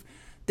move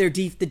the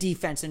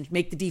defense and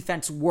make the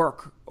defense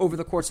work over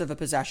the course of a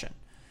possession.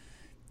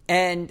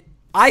 And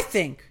I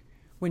think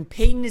when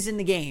Payton is in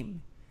the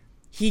game,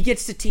 he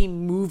gets the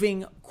team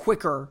moving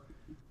quicker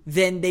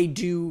than they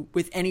do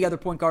with any other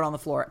point guard on the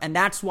floor. And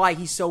that's why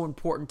he's so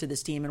important to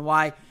this team, and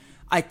why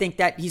I think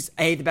that he's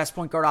A, the best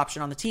point guard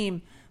option on the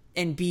team,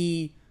 and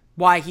B,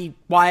 why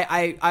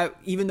I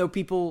even though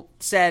people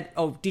said,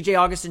 oh, DJ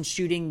Augustin's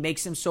shooting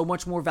makes him so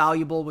much more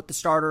valuable with the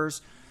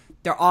starters,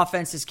 their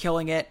offense is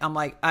killing it. I'm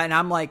like,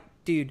 guys,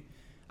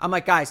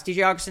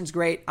 DJ Augustin's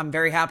great. I'm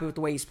very happy with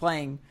the way he's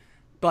playing,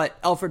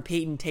 but Elfrid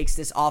Payton takes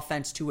this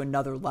offense to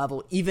another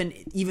level,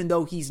 even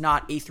though he's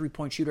not a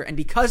three-point shooter. And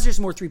because there's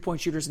more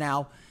three-point shooters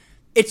now,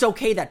 it's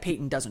okay that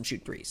Payton doesn't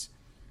shoot threes,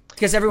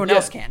 because everyone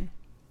else can.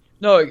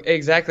 No,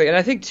 exactly. And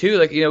I think, too,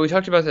 we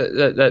talked about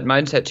that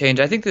mindset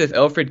change. I think that if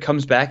Elfrid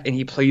comes back and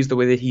he plays the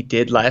way that he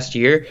did last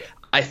year,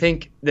 I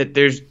think that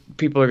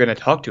people are going to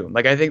talk to him.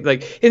 I think,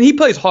 and he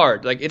plays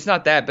hard. It's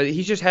not that, but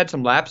he's just had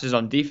some lapses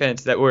on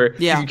defense that were,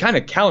 you can kind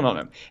of count on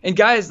him. And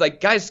guys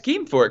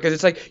scheme for it,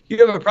 because it's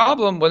you have a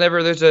problem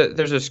whenever there's a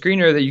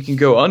screener that you can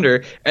go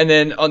under, and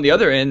then on the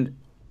other end,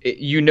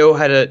 you know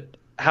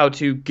how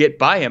to get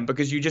by him,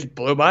 because you just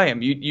blow by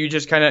him. You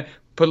just kind of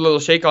put a little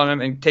shake on him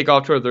and take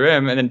off toward the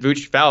rim, and then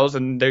Vooch fouls,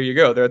 and there you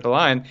go. They're at the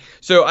line.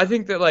 So I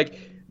think that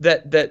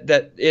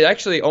that it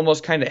actually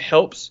almost kind of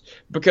helps,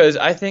 because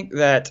I think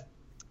that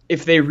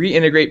if they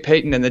reintegrate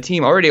Payton, and the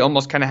team already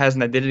almost kind of has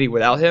an identity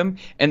without him,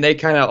 and they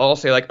kind of all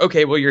say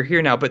okay, well, you're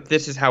here now, but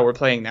this is how we're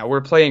playing now.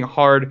 We're playing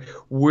hard.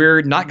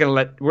 We're not gonna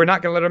let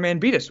our man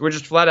beat us. We're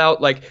just flat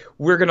out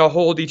we're gonna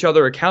hold each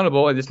other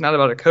accountable, and it's not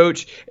about a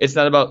coach. It's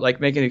not about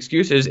making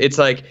excuses. It's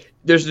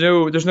there's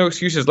no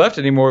excuses left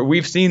anymore.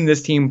 We've seen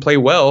this team play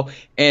well,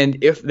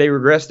 and if they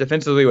regress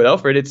defensively with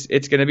Elfrid,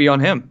 it's gonna be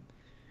on him.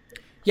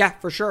 Yeah,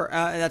 for sure.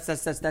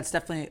 That's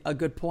definitely a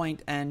good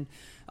point, and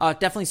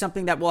definitely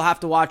something that we'll have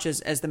to watch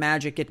as the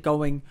Magic get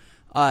going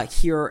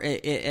here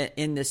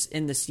in this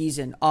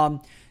season.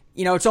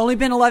 It's only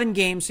been 11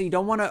 games, so you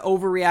don't want to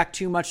overreact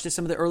too much to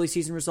some of the early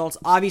season results.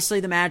 Obviously,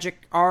 the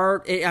Magic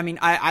are,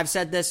 I've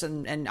said this,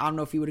 and I don't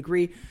know if you would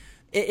agree.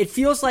 It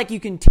feels like you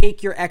can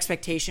take your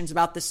expectations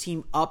about this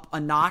team up a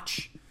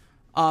notch,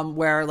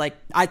 where, like,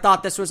 I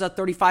thought this was a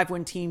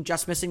 35-win team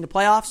just missing the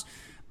playoffs.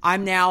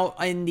 I'm now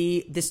in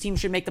this team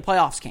should make the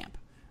playoffs camp.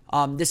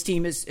 This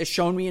team has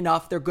shown me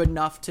enough. They're good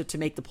enough to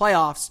make the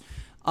playoffs.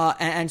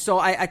 And so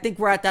I think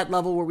we're at that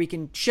level where we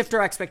can shift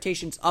our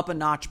expectations up a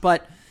notch.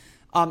 But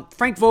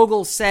Frank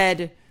Vogel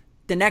said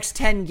the next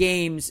 10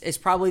 games is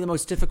probably the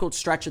most difficult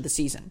stretch of the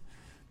season.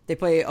 They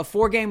play a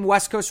 4-game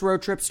West Coast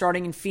road trip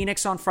starting in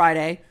Phoenix on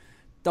Friday.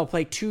 They'll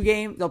play 2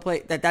 games. They'll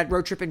play that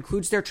road trip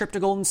includes their trip to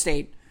Golden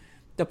State.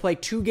 They'll play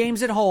 2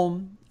 games at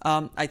home.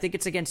 I think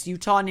it's against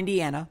Utah and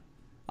Indiana.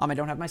 I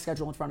don't have my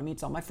schedule in front of me.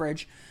 It's on my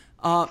fridge.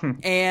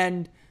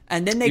 And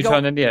then they Utah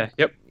and Indiana.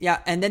 Yep. Yeah,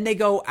 and then they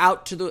go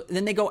out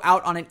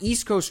on an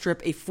East Coast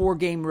trip, a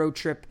 4-game road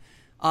trip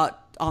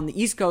on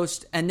the East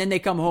Coast, and then they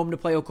come home to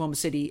play Oklahoma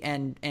City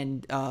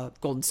and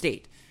Golden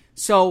State.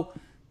 So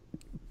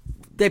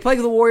they play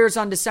the Warriors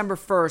on December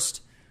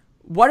 1st.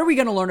 What are we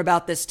going to learn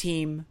about this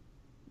team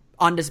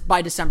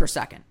by December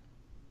 2nd?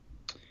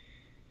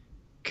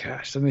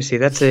 Gosh, let me see.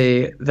 That's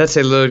a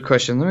loaded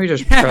question. Let me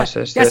just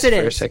process this for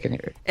a second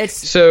here.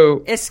 It's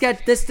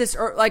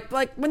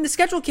like when the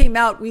schedule came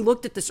out, we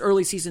looked at this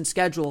early season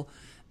schedule,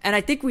 and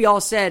I think we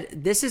all said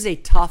this is a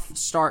tough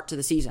start to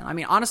the season. I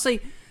mean, honestly,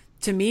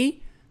 to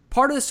me,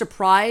 part of the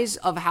surprise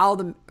of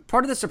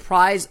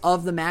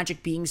the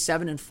Magic being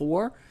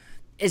 7-4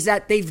 is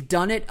that they've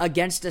done it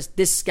against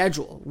this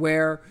schedule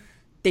where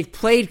they've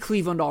played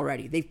Cleveland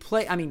already.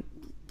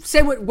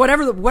 Say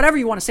whatever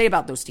you want to say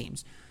about those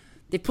teams.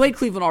 They played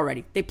Cleveland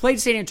already. They played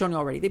San Antonio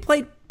already. They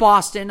played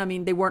Boston. I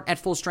mean, they weren't at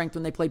full strength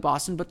when they played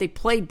Boston, but they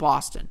played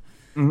Boston.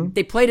 Mm-hmm.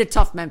 They played a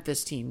tough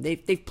Memphis team.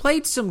 They've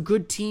played some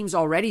good teams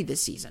already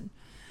this season.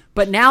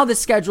 But now the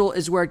schedule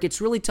is where it gets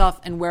really tough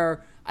and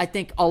where I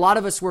think a lot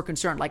of us were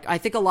concerned. Like, I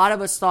think a lot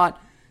of us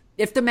thought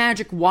if the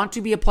Magic want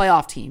to be a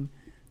playoff team,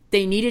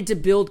 they needed to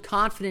build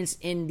confidence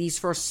in these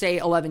first, say,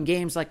 11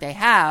 games like they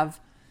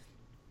have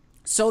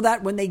so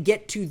that when they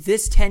get to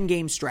this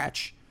 10-game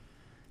stretch,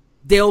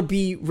 they'll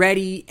be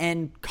ready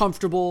and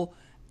comfortable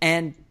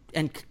and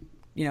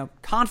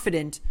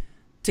confident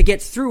to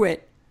get through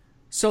it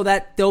so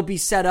that they'll be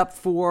set up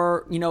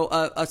for,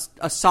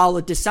 a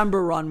solid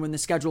December run when the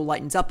schedule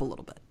lightens up a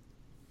little bit.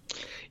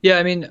 Yeah,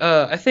 I mean,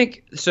 I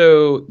think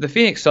so. The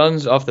Phoenix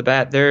Suns off the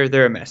bat, they're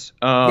a mess.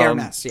 They're a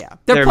mess. Yeah,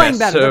 they're playing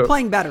better. They're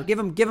playing better. Give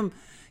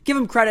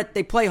them credit.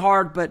 They play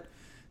hard, but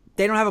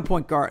they don't have a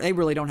point guard. They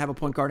really don't have a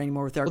point guard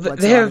anymore with Eric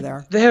Bledsoe out of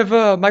there. They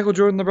have Michael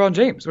Jordan, LeBron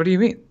James. What do you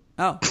mean?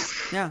 Oh,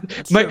 yeah,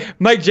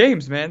 Mike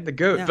James, man, the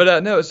GOAT. Yeah.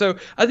 But no, so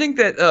I think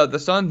that the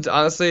Suns,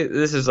 honestly,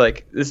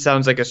 this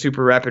sounds like a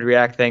super rapid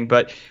react thing,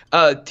 but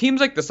teams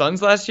like the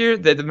Suns last year,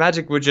 the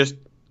Magic would just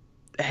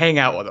hang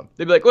out with them.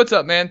 They'd be like, "What's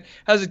up, man?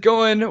 How's it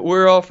going?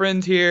 We're all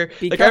friends here."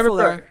 Be careful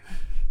there.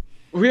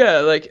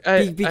 Yeah,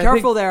 be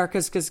careful there,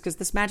 because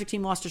this Magic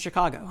team lost to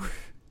Chicago.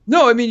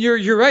 No, I mean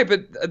you're right,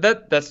 but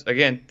that's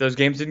again, those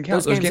games didn't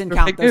count. Those games didn't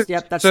count.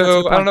 That's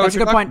a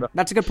good point.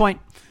 That's a good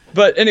point.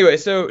 But anyway,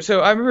 so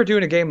I remember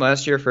doing a game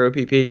last year for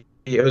OPP.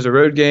 It was a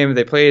road game.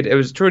 It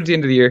was towards the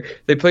end of the year.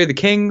 They played the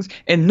Kings,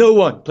 and no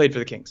one played for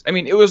the Kings. I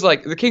mean, it was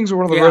like the Kings were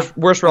one of the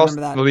worst rosters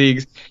in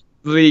the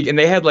league, and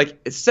they had like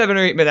 7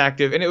 or 8 men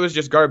active, and it was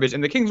just garbage.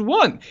 And the Kings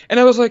won, and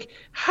I was like,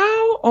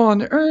 how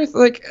on earth?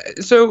 Like,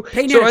 so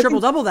Payton had a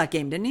triple-double that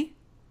game, didn't he?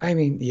 I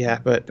mean, yeah,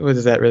 but what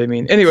does that really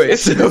mean? Anyway,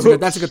 so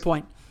that's a good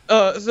point.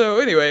 So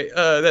anyway,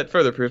 that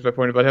further proves my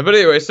point about him. But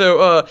anyway,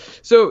 so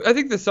I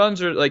think the Suns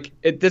are like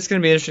that's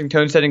going to be an interesting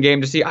tone-setting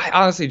game to see. I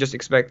honestly just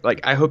expect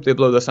I hope they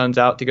blow the Suns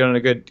out to get on a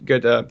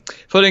good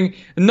footing.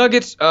 The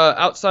Nuggets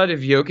outside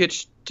of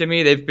Jokic, to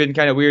me, they've been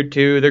kind of weird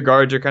too. Their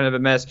guards are kind of a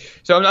mess.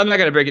 So I'm not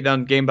going to break it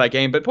down game by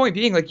game. But point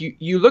being, like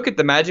you look at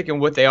the Magic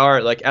and what they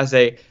are like as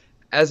a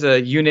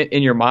unit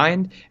in your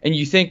mind, and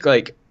you think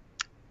like.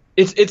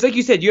 It's like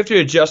you said, you have to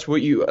adjust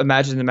what you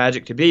imagine the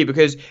Magic to be,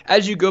 because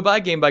as you go by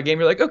game,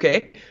 you're like,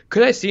 okay,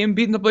 could I see him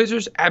beating the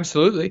Blazers?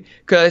 Absolutely.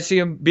 Could I see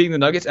him beating the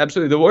Nuggets?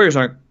 Absolutely. The Warriors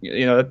aren't,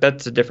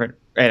 that's a different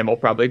animal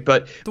probably,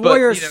 but the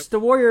Warriors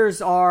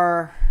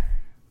are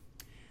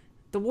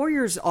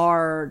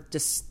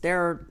just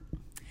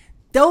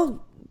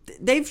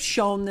they've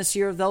shown this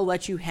year they'll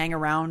let you hang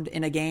around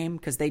in a game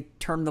because they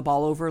turn the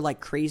ball over like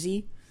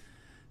crazy,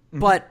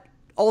 but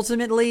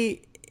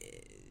ultimately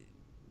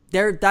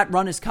that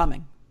run is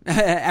coming.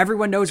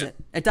 Everyone knows it.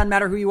 It doesn't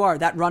matter who you are.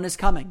 That run is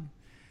coming.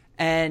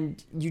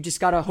 And you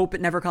just got to hope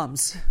it never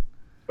comes.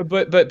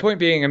 But point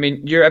being, I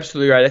mean, you're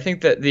absolutely right. I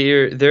think that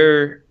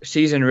their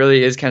season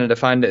really is kind of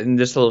defined in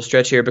this little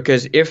stretch here,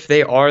 because if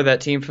they are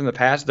that team from the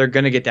past, they're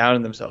going to get down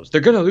on themselves.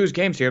 They're going to lose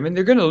games here. I mean,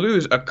 they're going to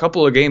lose a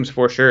couple of games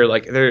for sure.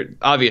 Like, they're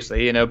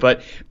obviously,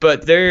 but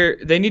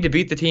they need to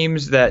beat the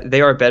teams that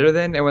they are better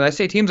than. And when I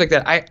say teams like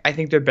that, I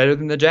think they're better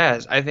than the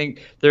Jazz. I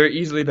think they're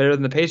easily better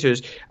than the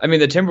Pacers. I mean,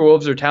 the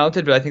Timberwolves are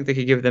talented, but I think they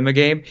could give them a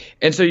game.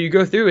 And so you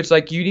go through, it's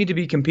like you need to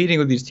be competing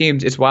with these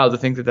teams. It's wild to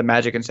think that the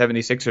Magic and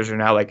 76ers are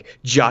now like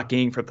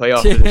jockeying for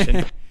playoff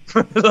position.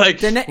 Like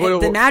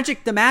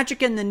the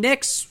Magic and the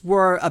Knicks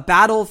were a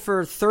battle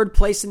for third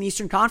place in the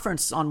Eastern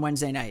Conference on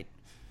Wednesday night.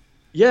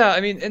 Yeah,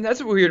 I mean, and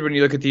that's weird when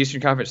you look at the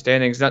Eastern Conference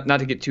standings. Not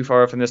to get too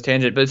far off on this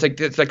tangent, but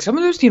it's like some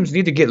of those teams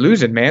need to get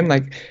losing, man.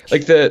 Like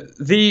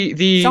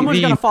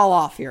someone's gonna fall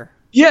off here.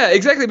 Yeah,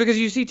 exactly, because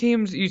you see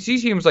teams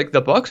like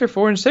the Bucks are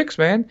 4-6,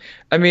 man.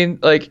 I mean,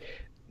 like,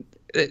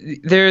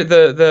 they're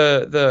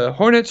the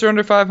Hornets are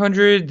under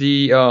 500,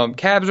 the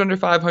Cavs are under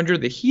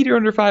 500, the Heat are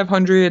under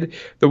 500,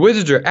 the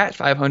Wizards are at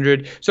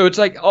 500. So it's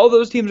like all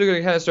those teams are going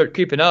to kind of start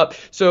creeping up.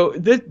 So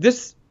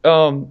this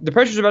the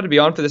pressure's about to be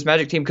on for this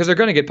Magic team, because they're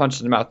going to get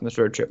punched in the mouth on this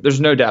road trip. There's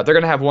no doubt. They're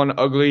going to have one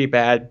ugly,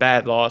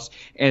 bad loss,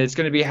 and it's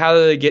going to be how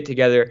do they get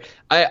together.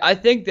 I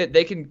think that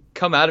they can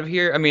come out of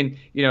here. I mean,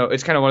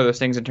 it's kind of one of those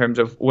things in terms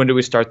of when do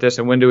we start this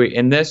and when do we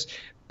end this.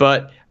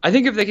 But I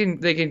think if they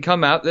can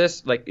come out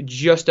this like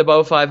just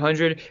above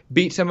 500,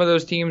 beat some of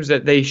those teams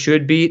that they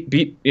should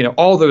beat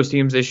all those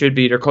teams they should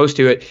beat or close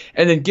to it,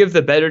 and then give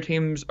the better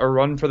teams a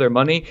run for their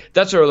money.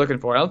 That's what we're looking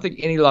for. I don't think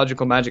any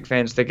logical Magic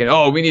fans thinking,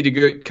 oh, we need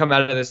to come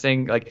out of this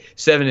thing like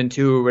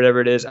 7-2 or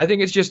whatever it is. I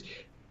think it's just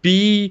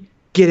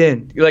get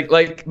in.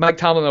 Like Mike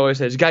Tomlin always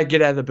says, you got to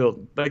get out of the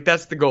building. Like,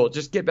 that's the goal.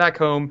 Just get back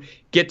home,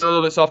 get to a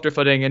little bit softer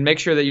footing, and make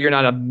sure that you're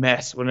not a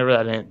mess whenever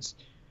that ends.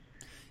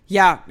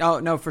 Yeah,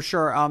 no, for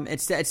sure.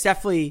 It's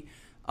definitely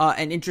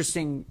an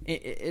interesting.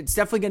 It's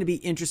definitely going to be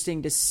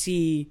interesting to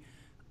see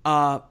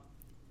how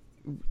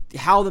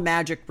the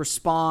Magic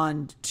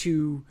respond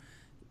to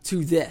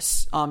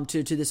this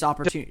to this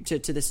opportunity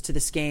to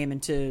this game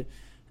and to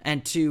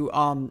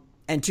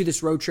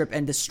this road trip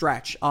and this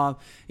stretch.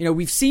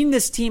 We've seen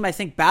this team, I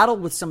think, battle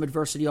with some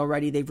adversity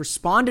already. They've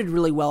responded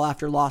really well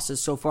after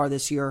losses so far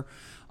this year.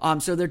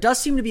 So there does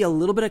seem to be a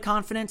little bit of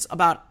confidence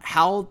about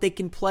how they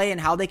can play and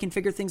how they can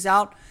figure things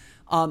out.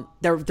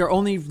 Their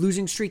only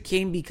losing streak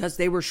came because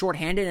they were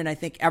shorthanded, and I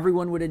think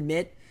everyone would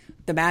admit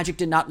the Magic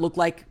did not look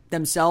like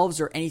themselves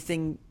or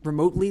anything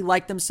remotely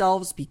like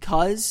themselves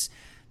because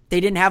they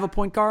didn't have a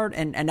point guard,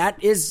 and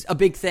that is a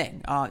big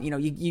thing.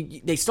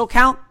 They still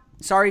count.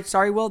 Sorry,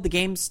 Will.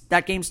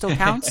 That game still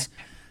counts,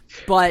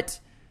 but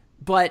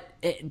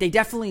they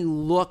definitely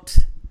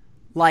looked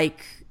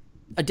like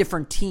a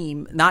different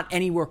team, not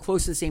anywhere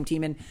close to the same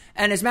team. And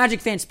as Magic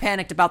fans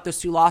panicked about those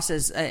two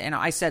losses, and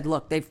I said,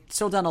 look, they've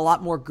still done a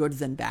lot more good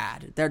than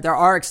bad. There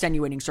are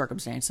extenuating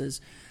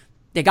circumstances.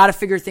 They got to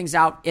figure things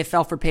out if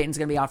Elfrid Payton's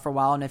going to be out for a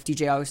while and if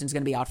DJ Augustin's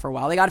going to be out for a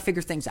while. They got to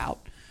figure things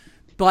out.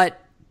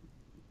 But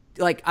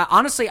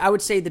honestly, I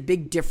would say the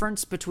big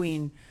difference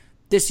between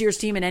this year's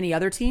team and any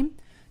other team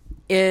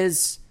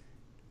is,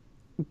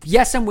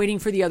 yes, I'm waiting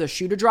for the other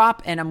shoe to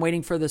drop and I'm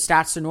waiting for the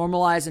stats to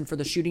normalize and for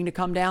the shooting to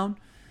come down.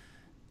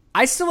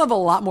 I still have a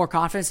lot more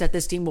confidence that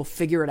this team will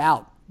figure it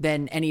out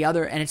than any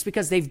other, and it's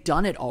because they've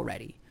done it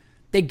already.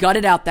 They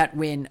gutted out that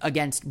win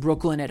against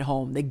Brooklyn at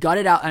home. They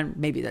gutted out, and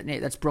maybe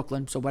that's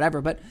Brooklyn, so whatever,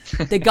 but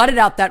they gutted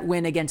out that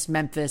win against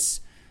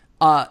Memphis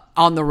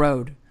on the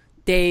road.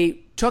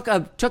 They took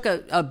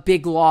a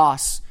big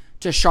loss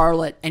to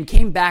Charlotte and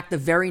came back the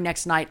very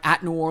next night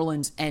at New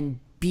Orleans and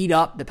beat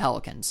up the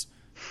Pelicans.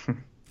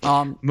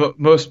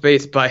 Mo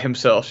Spates by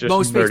himself just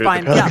Mo Spates by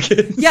himself.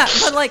 Yeah,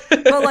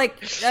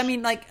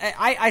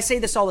 I say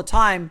this all the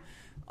time.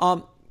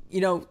 To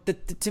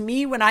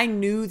me, when I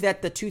knew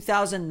that the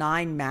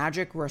 2009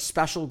 Magic were a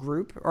special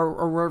group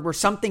or were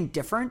something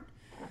different,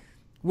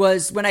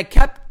 was when I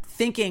kept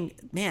thinking,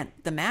 man,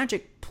 the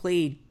Magic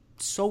played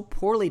so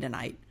poorly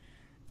tonight,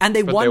 and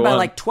they won by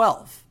like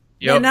 12.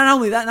 Yep. And not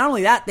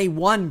only that, they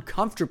won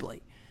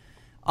comfortably.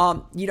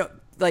 I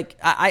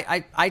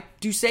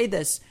do say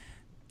this.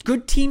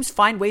 Good teams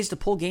find ways to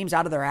pull games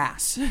out of their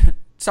ass.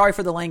 Sorry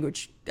for the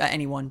language,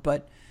 anyone,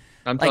 but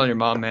I'm telling your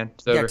mom, man.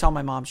 Yeah, tell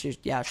my mom. She'll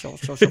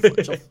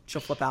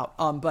flip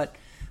out. But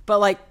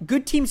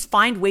good teams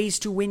find ways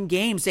to win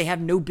games they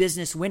have no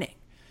business winning,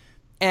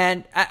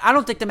 and I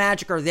don't think the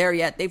Magic are there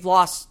yet. They've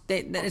lost.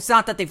 It's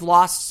not that they've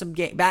lost some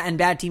game, and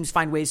bad teams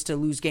find ways to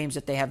lose games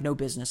that they have no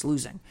business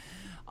losing,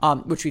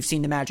 which we've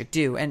seen the Magic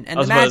do. And I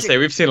was about to say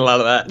we've seen a lot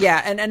of that.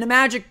 Yeah, and the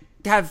Magic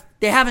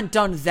haven't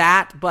done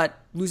that, but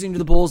losing to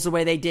the Bulls the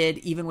way they did,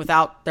 even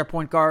without their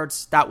point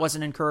guards, that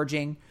wasn't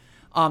encouraging.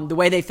 The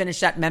way they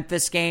finished that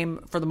Memphis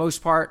game, for the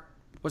most part,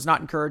 was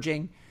not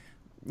encouraging.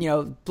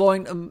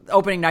 Blowing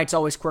opening night's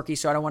always quirky,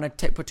 so I don't want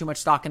to put too much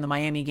stock in the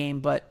Miami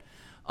game. But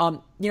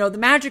the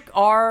Magic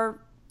are,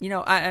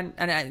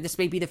 and this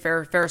may be the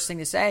fairest thing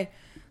to say,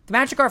 the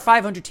Magic are a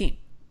 500 team.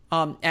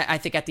 I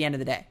think at the end of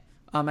the day,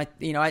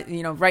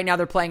 right now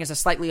they're playing as a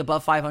slightly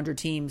above 500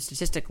 team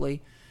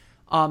statistically.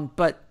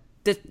 But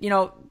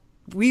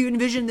we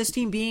envision this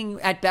team being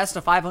at best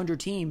a 500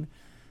 team,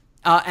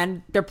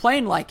 and they're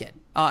playing like it,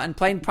 and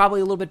playing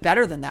probably a little bit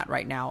better than that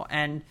right now,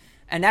 and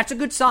that's a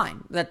good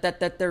sign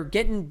that they're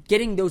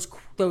getting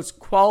those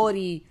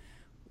quality,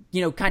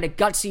 kind of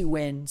gutsy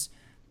wins,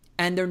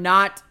 and they're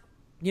not,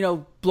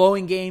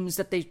 blowing games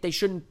that they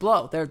shouldn't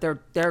blow.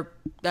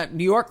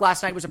 New York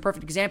last night was a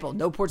perfect example.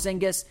 No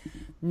Porzingis.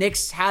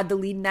 Knicks had the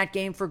lead in that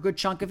game for a good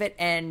chunk of it,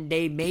 and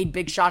they made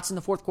big shots in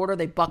the fourth quarter.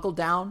 They buckled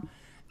down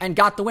and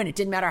got the win. It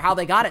didn't matter how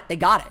they got it. They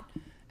got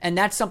it. And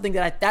that's something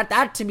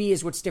that to me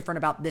is what's different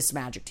about this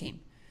Magic team,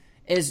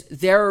 is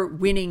they're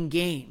winning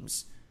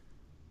games,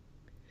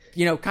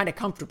 kind of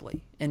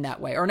comfortably in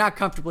that way. Or not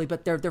comfortably,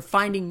 but they're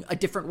finding a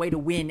different way to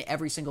win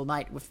every single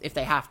night if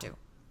they have to.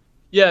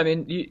 Yeah, I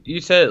mean, you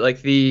said it,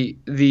 like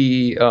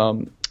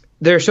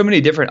there are so many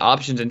different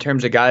options in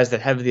terms of guys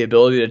that have the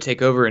ability to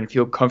take over and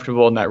feel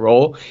comfortable in that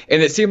role.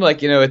 And it seemed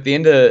like, at the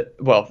end of,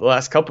 the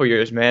last couple of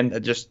years,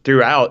 man, just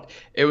throughout,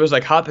 it was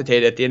like hot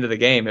potato at the end of the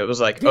game. It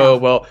was like,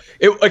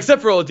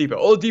 except for Oladipo.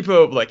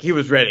 Oladipo, he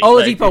was ready.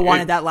 Oladipo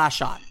wanted that last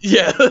shot.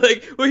 Yeah,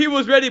 he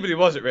was ready, but he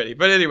wasn't ready.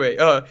 But anyway,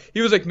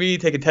 he was like me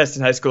taking tests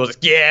in high school. I was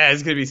like, yeah,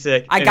 it's going to be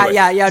sick.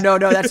 No,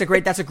 that's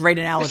a great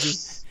analogy.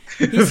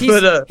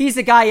 He's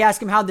the guy. You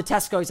ask him how'd the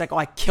test go. He's like, "Oh,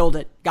 I killed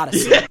it. Got a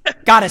C.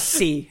 Got a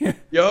C."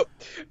 Yep.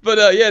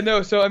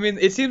 But So I mean,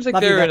 it seems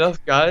like there are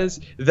enough guys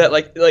that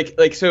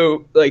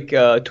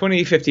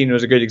 2015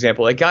 was a good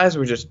example. Like guys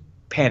were just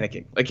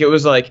panicking. Like it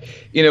was like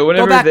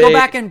whenever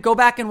go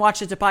back and watch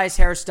the Tobias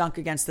Harris dunk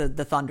against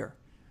the Thunder.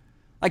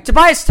 Like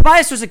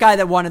Tobias was a guy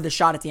that wanted the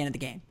shot at the end of the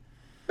game.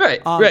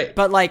 Right. Right.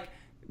 But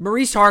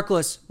Maurice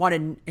Harkless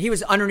he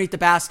was underneath the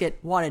basket,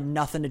 wanted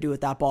nothing to do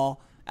with that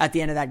ball at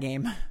the end of that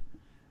game.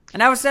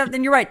 And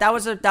then you're right. That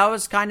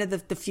was kind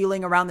of the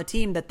feeling around the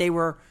team, that they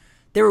were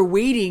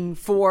waiting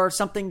for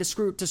something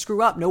to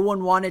screw up. No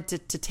one wanted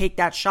to take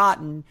that shot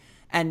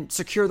and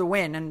secure the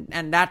win.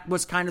 And that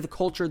was kind of the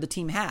culture the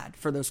team had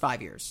for those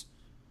 5 years.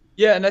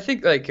 Yeah, and I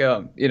think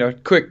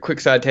quick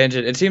side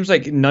tangent. It seems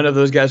like none of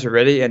those guys are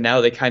ready, and now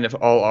they kind of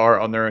all are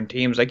on their own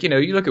teams.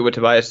 You look at what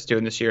Tobias is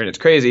doing this year, and it's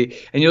crazy,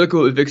 and you look at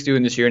what Vic's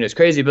doing this year, and it's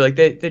crazy. But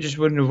they just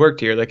wouldn't have worked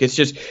here. It's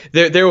just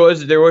there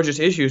were just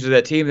issues with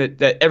that team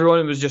that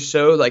everyone was just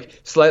so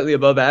slightly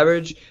above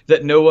average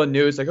that no one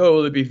knew. It's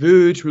will it be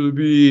Vooch? Will it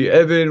be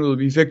Evan? Will it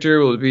be Victor?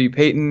 Will it be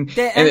Peyton?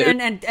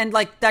 And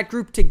that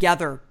group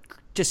together,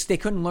 just they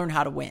couldn't learn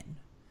how to win,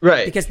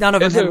 right? Because none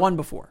of them had won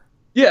before.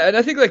 Yeah, and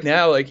I think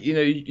now,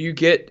 you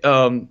get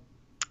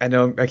I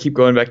know I keep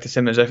going back to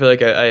Simmons. I feel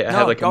like I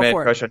have a mad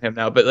crush on him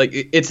now, but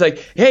it's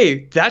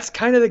hey, that's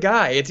kind of the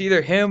guy. It's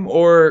either him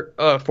or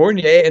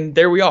Fournier, and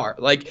there we are.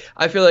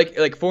 I feel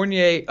like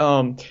Fournier.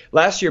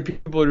 Last year,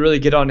 people would really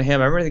get onto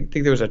him. I remember, I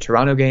think there was a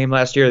Toronto game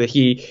last year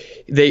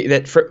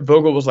that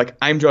Vogel was like,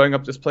 "I'm drawing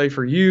up this play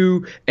for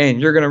you,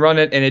 and you're gonna run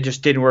it," and it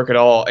just didn't work at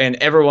all. And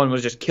everyone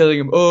was just killing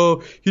him.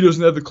 Oh, he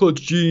doesn't have the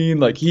clutch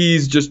gene.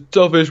 He's just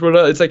selfish.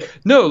 Whatnot. It's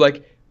no,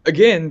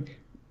 again,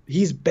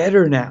 he's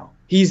better now.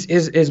 His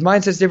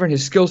mindset's different,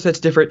 his skill set's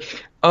different,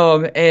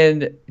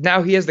 and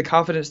now he has the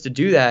confidence to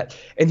do that,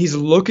 and he's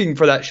looking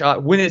for that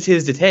shot when it's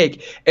his to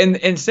take.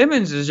 And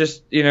Simmons is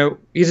just,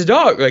 he's a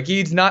dog.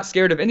 He's not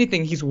scared of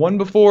anything. He's won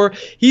before.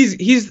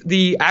 He's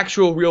the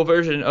actual real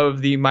version of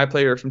the my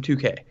player from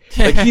 2K.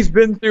 He's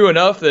been through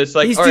enough that it's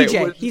he's all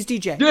DJ. Right, He's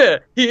DJ. Yeah,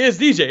 he is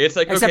DJ. It's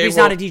except he's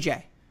not a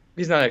DJ.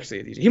 He's not actually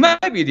a DJ. He might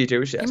be a DJ.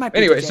 We should ask. He might be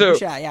anyway, a DJ.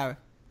 so yeah.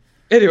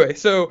 Anyway,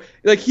 so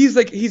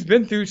he's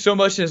been through so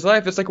much in his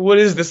life. It's what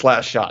is this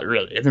last shot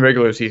really in the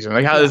regular season?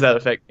 How does that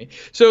affect me?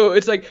 So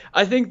it's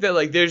I think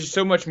that there's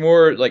so much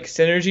more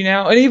synergy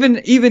now, and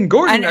even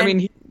Gordon.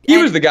 He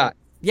was the guy.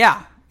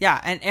 Yeah,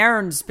 and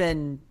Aaron's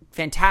been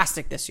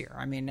fantastic this year.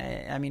 I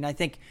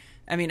think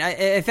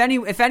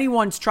if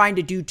anyone's trying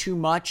to do too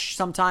much,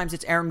 sometimes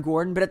it's Aaron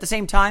Gordon. But at the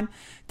same time,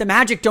 the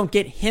Magic don't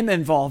get him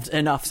involved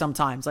enough.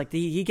 Sometimes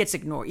he gets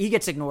ignored. He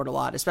gets ignored a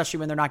lot, especially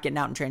when they're not getting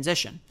out in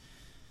transition.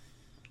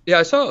 Yeah,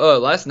 I saw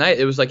last night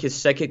it was his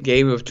second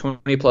game of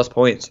 20-plus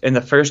points, and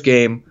the first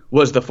game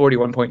was the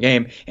 41-point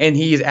game, and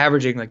he's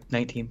averaging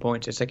 19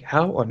 points. It's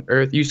how on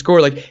earth you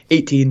score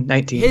 18,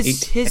 19,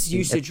 His 18,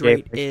 usage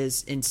rate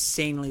is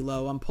insanely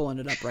low. I'm pulling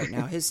it up right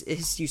now.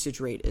 His usage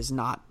rate is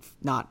not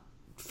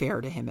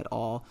fair to him at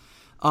all.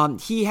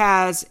 He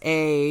has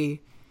a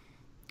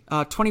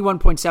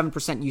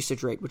 21.7%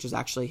 usage rate, which is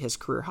actually his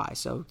career high.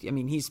 So,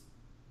 he's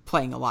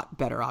playing a lot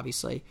better,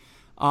 obviously.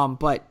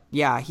 But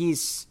yeah,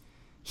 he's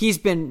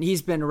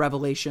been a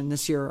revelation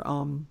this year.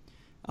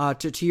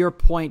 To your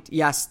point,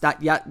 yes,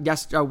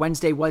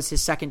 Wednesday was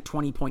his second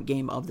 20-point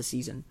game of the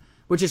season,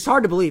 which is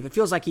hard to believe. It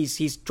feels like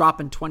he's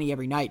dropping 20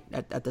 every night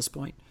at this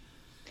point.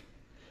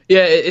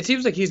 Yeah, it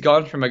seems like he's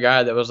gone from a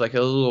guy that was a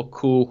little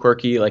cool,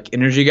 quirky,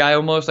 energy guy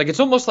almost. It's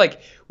almost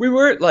we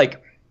were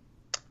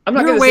I'm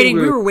not we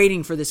were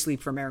waiting for this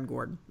leap from Aaron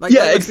Gordon.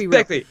 Yeah,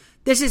 exactly.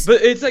 This is,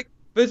 but it's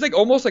But it's like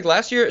almost like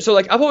last year. So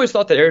like I've always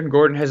thought that Aaron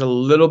Gordon has a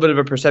little bit of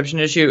a perception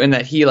issue and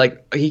that he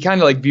kind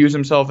of like views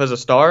himself as a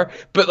star.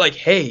 But like,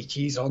 hey,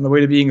 he's on the way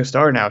to being a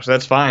star now, so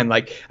that's fine.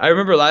 Like I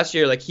remember last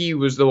year, like he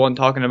was the one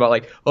talking about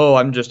like, oh,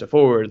 I'm just a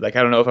forward. Like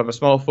I don't know if I'm a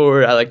small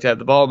forward. I like to have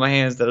the ball in my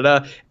hands. Da da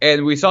da.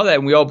 And we saw that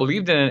and we all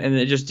believed in it, and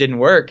it just didn't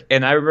work.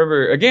 And I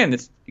remember again,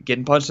 it's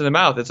getting punched in the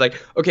mouth. It's like,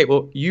 okay,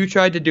 well, you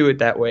tried to do it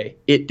that way.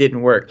 It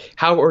didn't work.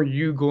 How are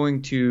you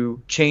going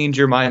to change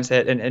your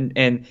mindset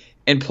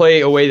and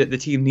play a way that the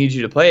team needs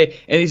you to play?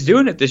 And he's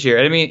doing it this year.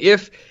 And I mean,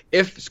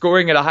 if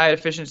scoring at a high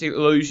efficiency,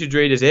 low usage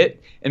rate is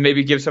it, and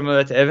maybe give some of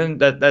that to Evan,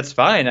 that's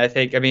fine. I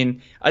think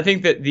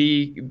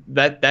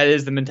that that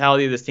is the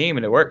mentality of this team,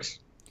 and it works.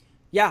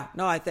 Yeah,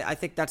 no, I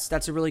think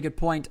that's a really good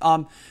point.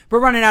 We're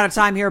running out of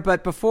time here,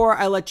 but before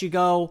I let you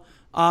go,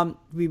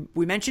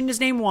 we mentioned his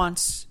name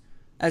once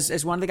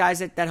as one of the guys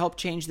that helped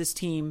change this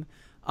team.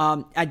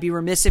 I'd be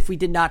remiss if we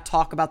did not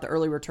talk about the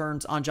early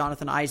returns on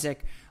Jonathan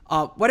Isaac.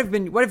 What have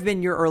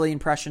been your early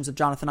impressions of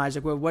Jonathan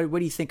Isaac? What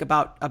do you think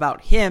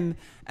about him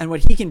and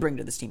what he can bring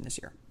to this team this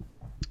year?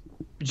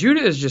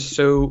 Judah is just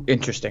so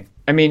interesting.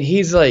 I mean,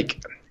 he's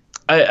like,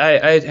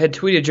 I had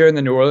tweeted during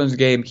the New Orleans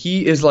game,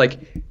 he is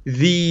like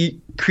the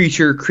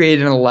creature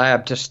created in a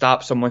lab to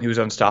stop someone who's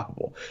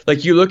unstoppable.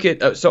 Like you look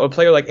at a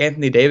player like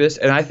Anthony Davis,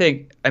 and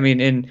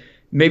in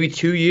maybe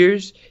 2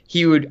 years,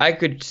 I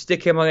could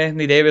stick him on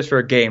Anthony Davis for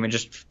a game and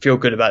just feel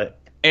good about it.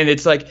 And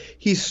it's like,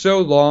 he's so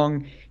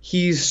long.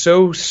 He's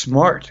so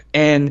smart,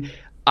 and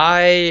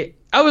I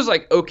was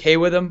like okay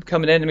with him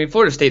coming in. I mean,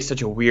 Florida State's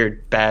such a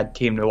weird, bad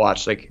team to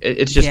watch. Like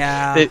it's just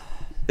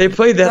they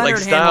played that like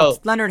style.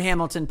 Leonard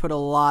Hamilton put a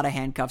lot of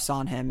handcuffs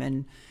on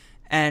him,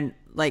 and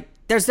like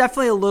there's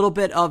definitely a little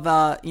bit of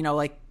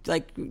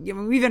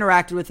we've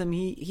interacted with him.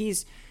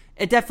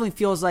 It definitely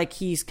feels like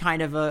he's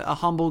kind of a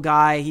humble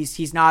guy.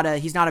 He's not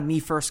a me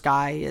first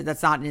guy.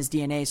 That's not in his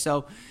DNA.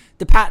 So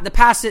the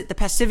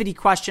passivity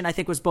question, I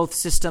think, was both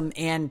system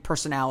and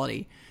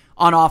personality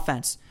on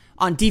offense.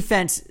 On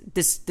defense,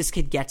 this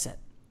kid gets it.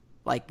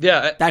 Like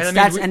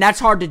that's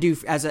hard to do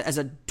as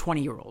a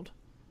 20-year-old.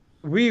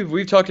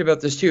 We've talked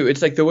about this too.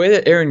 It's like the way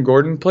that Aaron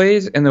Gordon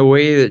plays and the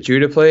way that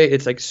Judah play,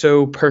 it's like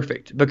so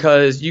perfect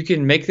because you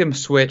can make them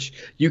switch.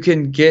 You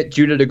can get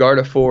Judah to guard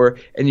a 4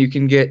 and you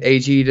can get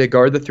AG to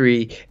guard the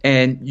 3,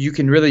 and you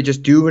can really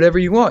just do whatever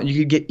you want. You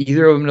could get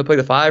either of them to play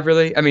the 5,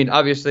 really. I mean,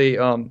 obviously,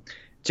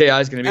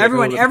 J.I. is going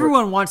to be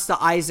everyone wants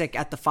the Isaac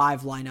at the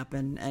 5 lineup,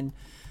 and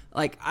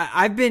like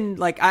I've been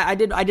like I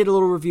did a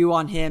little review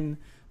on him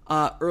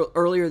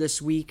earlier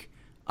this week,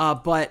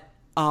 but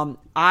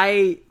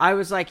I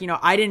was like,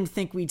 I didn't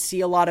think we'd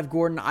see a lot of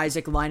Gordon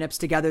Isaac lineups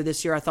together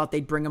this year. I thought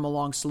they'd bring them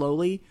along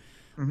slowly.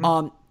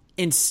 Mm-hmm.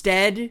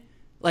 Instead,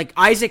 like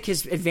Isaac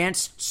has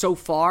advanced so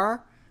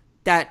far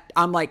that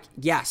I'm like,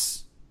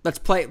 yes, let's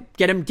play,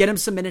 get him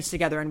some minutes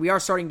together, and we are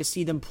starting to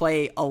see them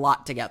play a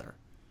lot together.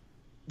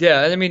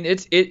 Yeah, I mean,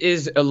 it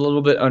is a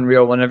little bit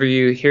unreal whenever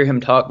you hear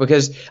him talk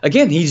because,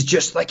 again, he's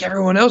just like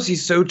everyone else.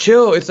 He's so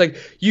chill. It's like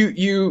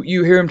you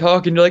hear him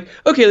talk and you're like,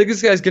 okay, like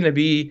this guy's going to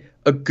be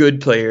a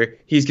good player.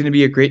 He's going to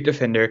be a great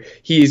defender.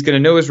 He's going to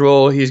know his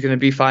role. He's going to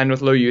be fine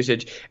with low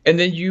usage. And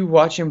then you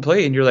watch him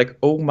play and you're like,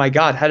 oh my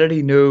God, how did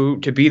he know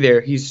to be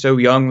there? He's so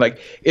young. Like,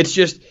 it's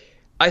just,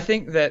 I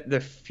think that the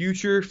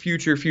future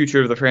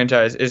of the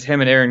franchise is him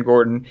and Aaron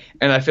Gordon.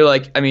 And I feel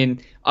like, I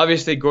mean,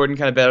 obviously Gordon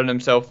kind of bet on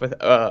himself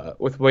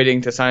with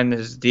waiting to sign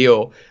his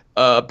deal.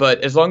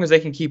 But as long as they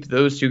can keep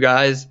those two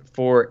guys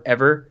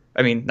forever,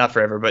 I mean, not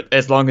forever, but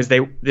as long as they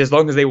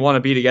want to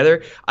be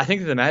together, I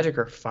think that the Magic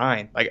are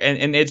fine. Like,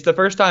 and it's the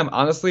first time,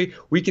 honestly,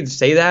 we can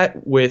say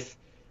that with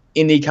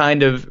any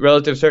kind of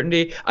relative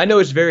certainty. I know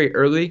it's very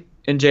early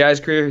in J.I.'s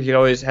career. He could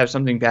always have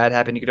something bad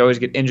happen. He could always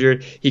get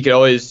injured. He could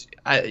always,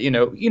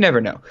 you never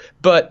know.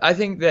 But I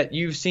think that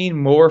you've seen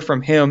more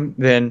from him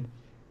than,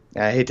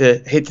 I hate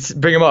to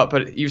bring him up,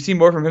 but you've seen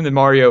more from him than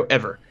Mario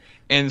ever.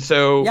 And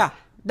so, yeah,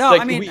 no,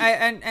 like, I mean,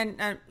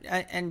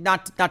 and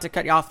not to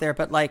cut you off there,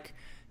 but like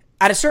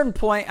at a certain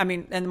point, I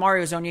mean, in the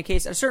Mario Hezonja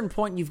case, at a certain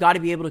point, you've got to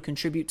be able to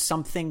contribute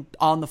something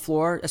on the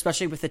floor,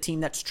 especially with a team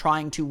that's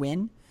trying to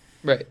win.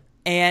 Right.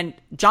 And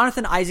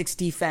Jonathan Isaac's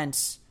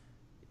defense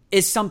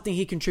is something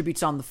he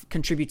contributes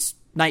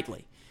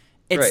nightly.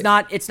 It's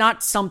right. It's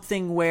not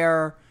something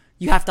where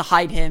you have to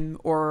hide him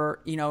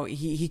or,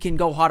 he can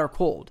go hot or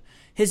cold.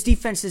 His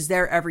defense is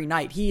there every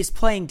night. He is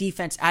playing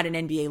defense at an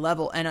NBA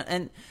level.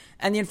 And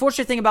the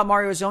unfortunate thing about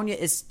Mario Hezonja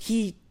is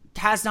he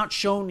has not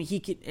shown he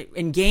could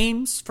in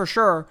games for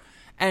sure,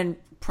 and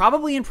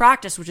probably in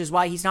practice, which is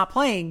why he's not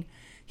playing.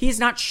 He has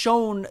not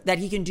shown that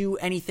he can do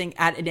anything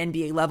at an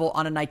NBA level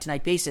on a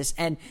night-to-night basis.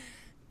 And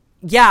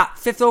yeah,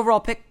 5th overall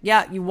pick.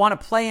 Yeah, you want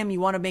to play him. You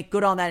want to make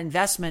good on that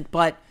investment,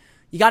 but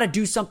you got to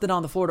do something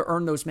on the floor to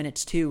earn those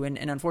minutes too. And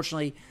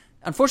unfortunately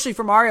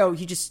for Mario,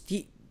 he's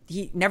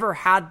never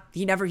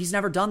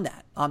done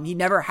that. He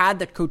never had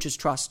the coach's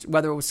trust,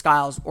 whether it was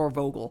Skiles or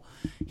Vogel.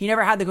 He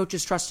never had the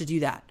coach's trust to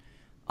do that.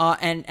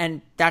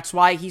 And that's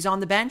why he's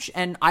on the bench.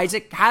 And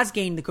Isaac has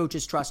gained the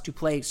coach's trust to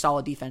play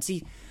solid defense.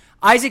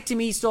 Isaac, to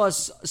me, still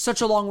has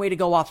such a long way to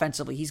go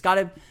offensively. He's got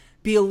to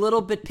be a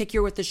little bit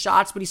pickier with the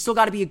shots, but he's still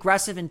got to be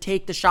aggressive and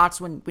take the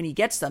shots when he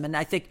gets them. And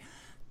I think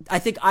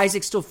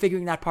Isaac's still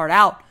figuring that part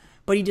out,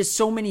 but he does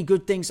so many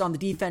good things on the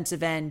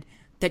defensive end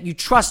that you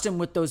trust him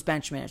with those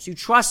bench minutes. You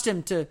trust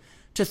him to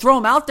throw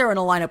him out there in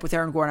a lineup with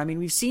Aaron Gordon. I mean,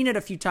 we've seen it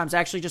a few times. I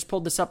actually just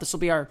pulled this up. This will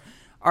be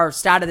our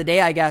stat of the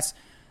day, I guess.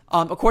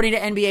 According to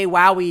NBA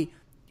Wowie,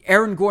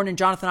 Aaron Gordon and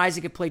Jonathan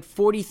Isaac have played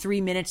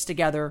 43 minutes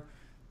together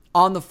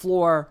on the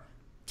floor,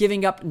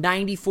 giving up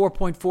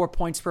 94.4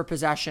 points per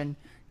possession.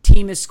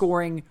 Team is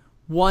scoring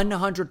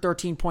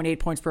 113.8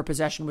 points per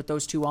possession with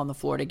those two on the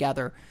floor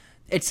together.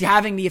 It's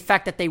having the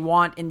effect that they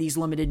want in these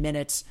limited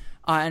minutes.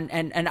 And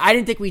I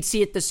didn't think we'd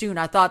see it this soon.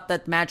 I thought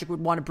that Magic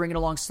would want to bring it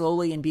along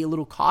slowly and be a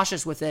little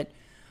cautious with it.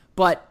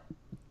 But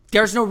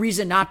there's no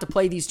reason not to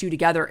play these two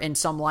together in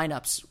some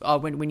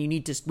lineups when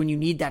you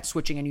need that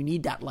switching and you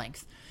need that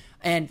length.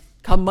 And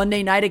come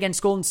Monday night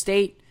against Golden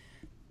State,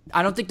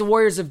 I don't think the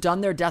Warriors have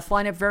done their death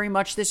lineup very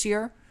much this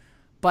year.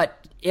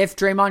 But if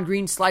Draymond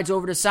Green slides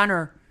over to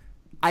center,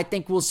 I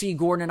think we'll see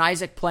Gordon and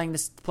Isaac playing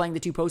the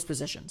two post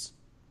positions.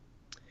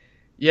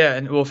 Yeah,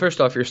 and well,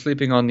 first off, you're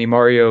sleeping on the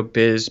Mario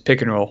Biz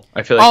pick and roll.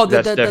 I feel like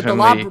that's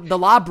definitely the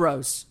lob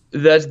bros.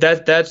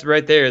 That's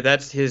right there.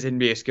 That's his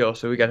NBA skill.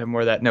 So we got to have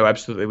more of that. No,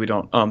 absolutely, we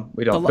don't.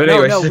 We don't. But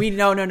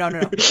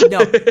anyways.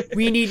 No.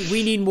 We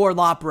need more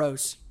lob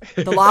bros.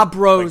 The lob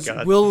bros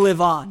will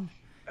live on.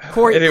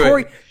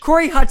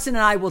 Corey Hudson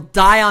and I will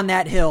die on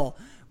that hill.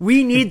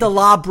 We need the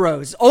lob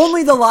bros.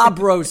 Only the lob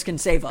bros can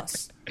save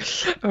us.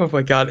 Oh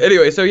my God.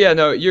 Anyway, so yeah,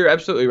 no, you're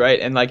absolutely right.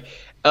 And like,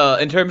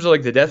 in terms of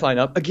like the death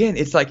lineup, again,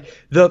 it's like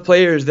the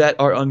players that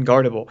are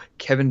unguardable.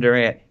 Kevin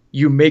Durant.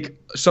 You make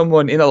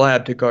someone in a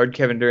lab to guard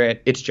Kevin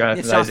Durant. It's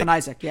Jonathan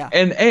Isaac. Yeah.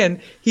 And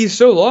he's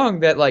so long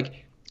that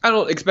like I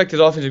don't expect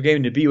his offensive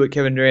game to be what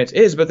Kevin Durant's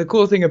is. But the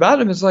cool thing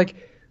about him is like,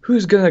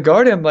 who's gonna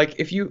guard him? Like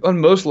if you on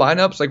most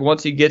lineups, like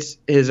once he gets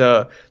his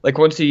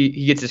once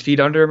he gets his feet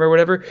under him or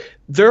whatever,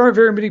 there aren't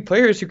very many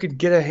players who could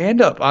get a hand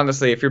up.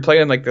 Honestly, if you're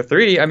playing like the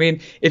three, I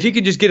mean, if you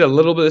could just get a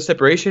little bit of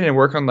separation and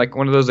work on like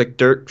one of those like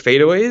dirt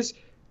fadeaways,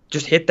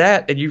 just hit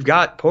that and you've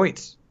got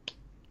points.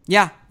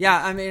 Yeah.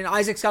 I mean,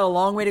 Isaac's got a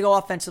long way to go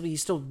offensively.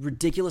 He's still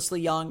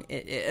ridiculously young.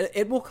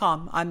 It will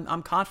come.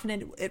 I'm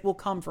confident it will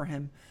come for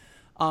him.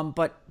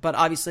 But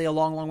obviously a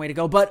long way to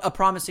go. But a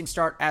promising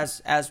start,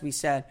 as we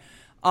said.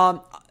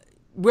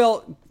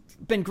 Will,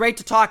 been great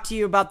to talk to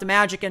you about the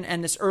Magic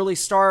and this early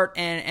start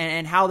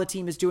and how the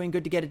team is doing.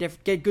 Good to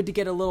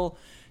get a little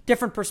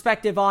different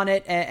perspective on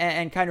it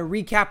and kind of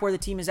recap where the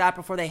team is at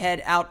before they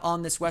head out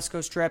on this West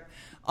Coast trip.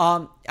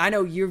 I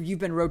know you've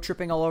been road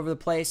tripping all over the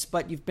place,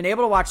 but you've been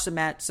able to watch some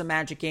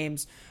Magic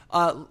games.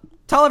 Tell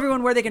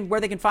everyone where they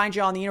can find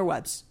you on the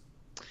interwebs.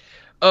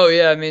 Oh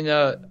yeah, I mean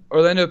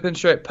Orlando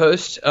Pinstripe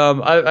Post.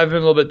 I've been a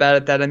little bit bad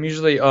at that. I'm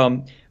usually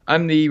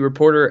I'm the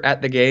reporter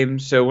at the game,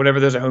 so whenever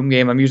there's a home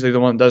game, I'm usually the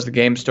one that does the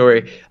game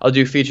story. I'll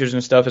do features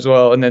and stuff as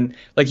well. And then,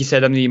 like you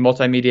said, I'm the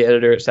multimedia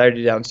editor at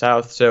Saturday Down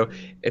South. So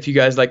if you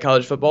guys like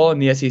college football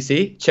and the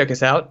SEC, check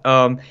us out.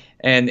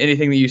 And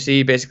anything that you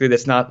see, basically,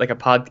 that's not like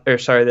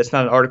that's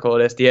not an article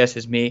at SDS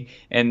is me.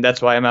 And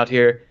that's why I'm out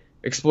here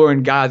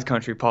exploring God's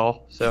country,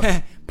 Paul. So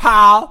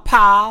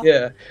Pow.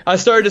 Yeah. I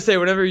started to say,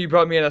 whenever you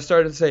brought me in, I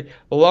started to say,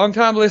 a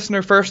long-time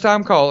listener,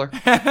 first-time caller.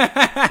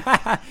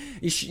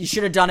 You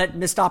should have done it.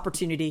 Missed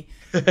opportunity.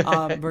 We're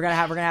gonna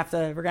have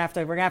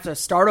to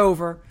start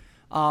over.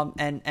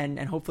 And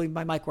hopefully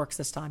my mic works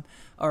this time,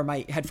 or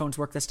my headphones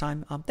work this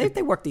time.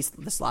 They worked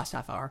this last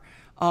half hour.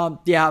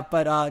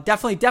 But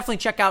definitely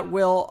check out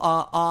Will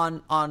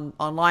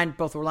online,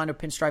 both Orlando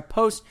Pinstripe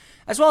Post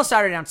as well as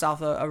Saturday Down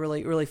South, a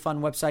really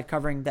fun website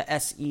covering the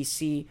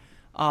SEC.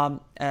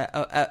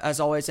 As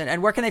always,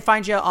 and where can they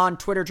find you on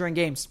Twitter during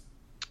games?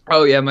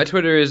 Oh yeah, my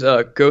Twitter is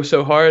Go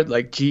So Hard,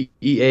 like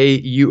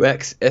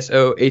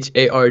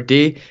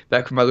GeauxSohard,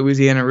 back from my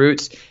Louisiana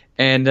roots,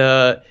 and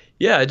I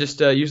just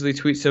usually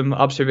tweet some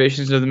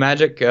observations of the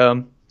Magic,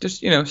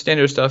 just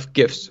standard stuff,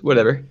 GIFs,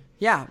 whatever.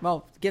 Yeah,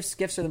 well,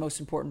 GIFs are the most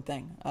important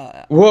thing.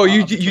 Whoa,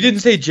 you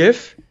didn't say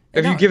GIF?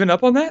 Have you given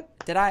up on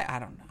that? Did I? I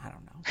don't know.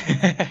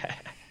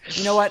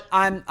 You know what?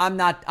 I'm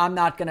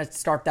not gonna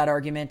start that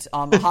argument.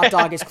 A hot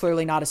dog is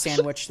clearly not a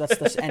sandwich.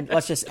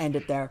 Let's just end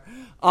it there.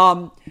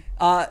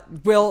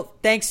 Will,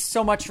 thanks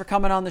so much for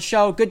coming on the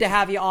show. Good to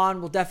have you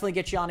on. We'll definitely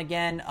get you on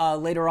again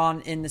later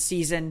on in the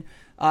season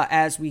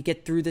as we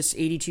get through this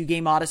 82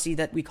 game odyssey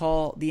that we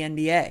call the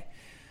NBA.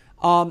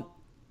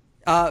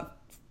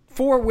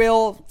 For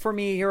Will, for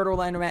me here at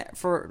Orlando,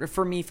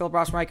 for me, Philip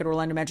Rossman at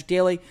Orlando Magic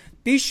Daily.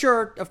 Be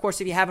sure, of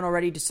course, if you haven't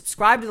already, to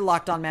subscribe to the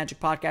Locked On Magic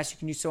podcast. You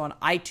can do so on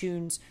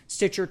iTunes,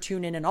 Stitcher,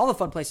 TuneIn, and all the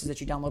fun places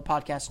that you download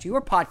podcasts to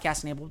your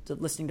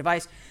podcast-enabled listening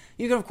device.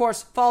 You can, of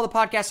course, follow the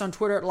podcast on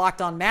Twitter at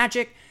Locked On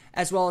Magic,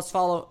 as well as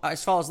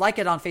like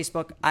it on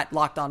Facebook at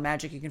Locked On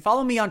Magic. You can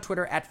follow me on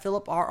Twitter at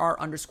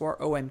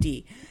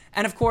PhilipRR_OMD.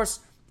 And, of course,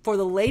 for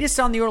the latest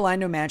on the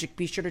Orlando Magic,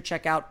 be sure to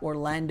check out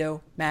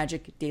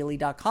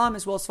OrlandoMagicDaily.com,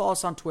 as well as follow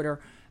us on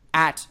Twitter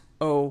at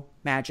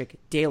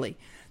OMagicDaily.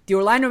 The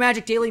Orlando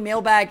Magic Daily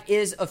mailbag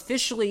is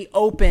officially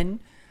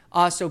open.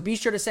 So be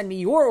sure to send me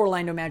your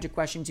Orlando Magic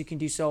questions. You can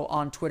do so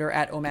on Twitter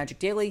at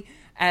omagicdaily,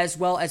 as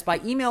well as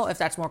by email, if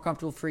that's more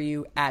comfortable for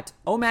you, at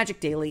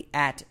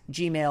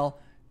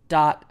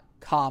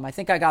omagicdaily@gmail.com. I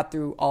think I got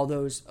through all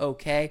those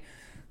okay.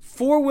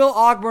 For Will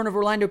Ogburn of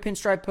Orlando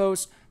Pinstripe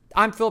Post,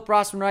 I'm Philip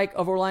Rossman-Reich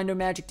of Orlando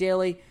Magic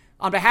Daily.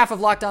 On behalf of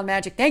Locked On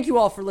Magic, thank you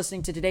all for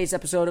listening to today's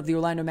episode of the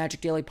Orlando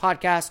Magic Daily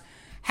Podcast.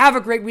 Have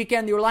a great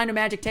weekend. The Orlando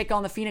Magic take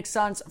on the Phoenix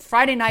Suns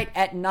Friday night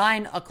at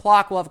 9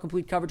 o'clock. We'll have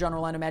complete coverage on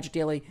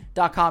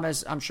OrlandoMagicDaily.com,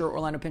 as I'm sure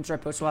Orlando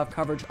Pinstripe Post will have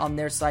coverage on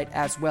their site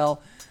as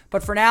well.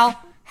 But for now,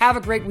 have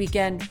a great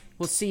weekend.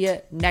 We'll see you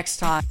next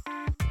time.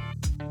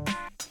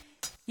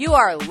 You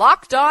are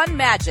Locked On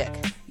Magic,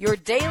 your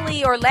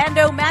daily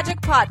Orlando Magic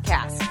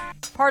podcast.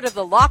 Part of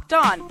the Locked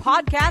On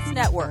Podcast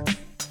Network.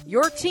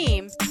 Your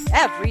team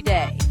every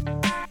day.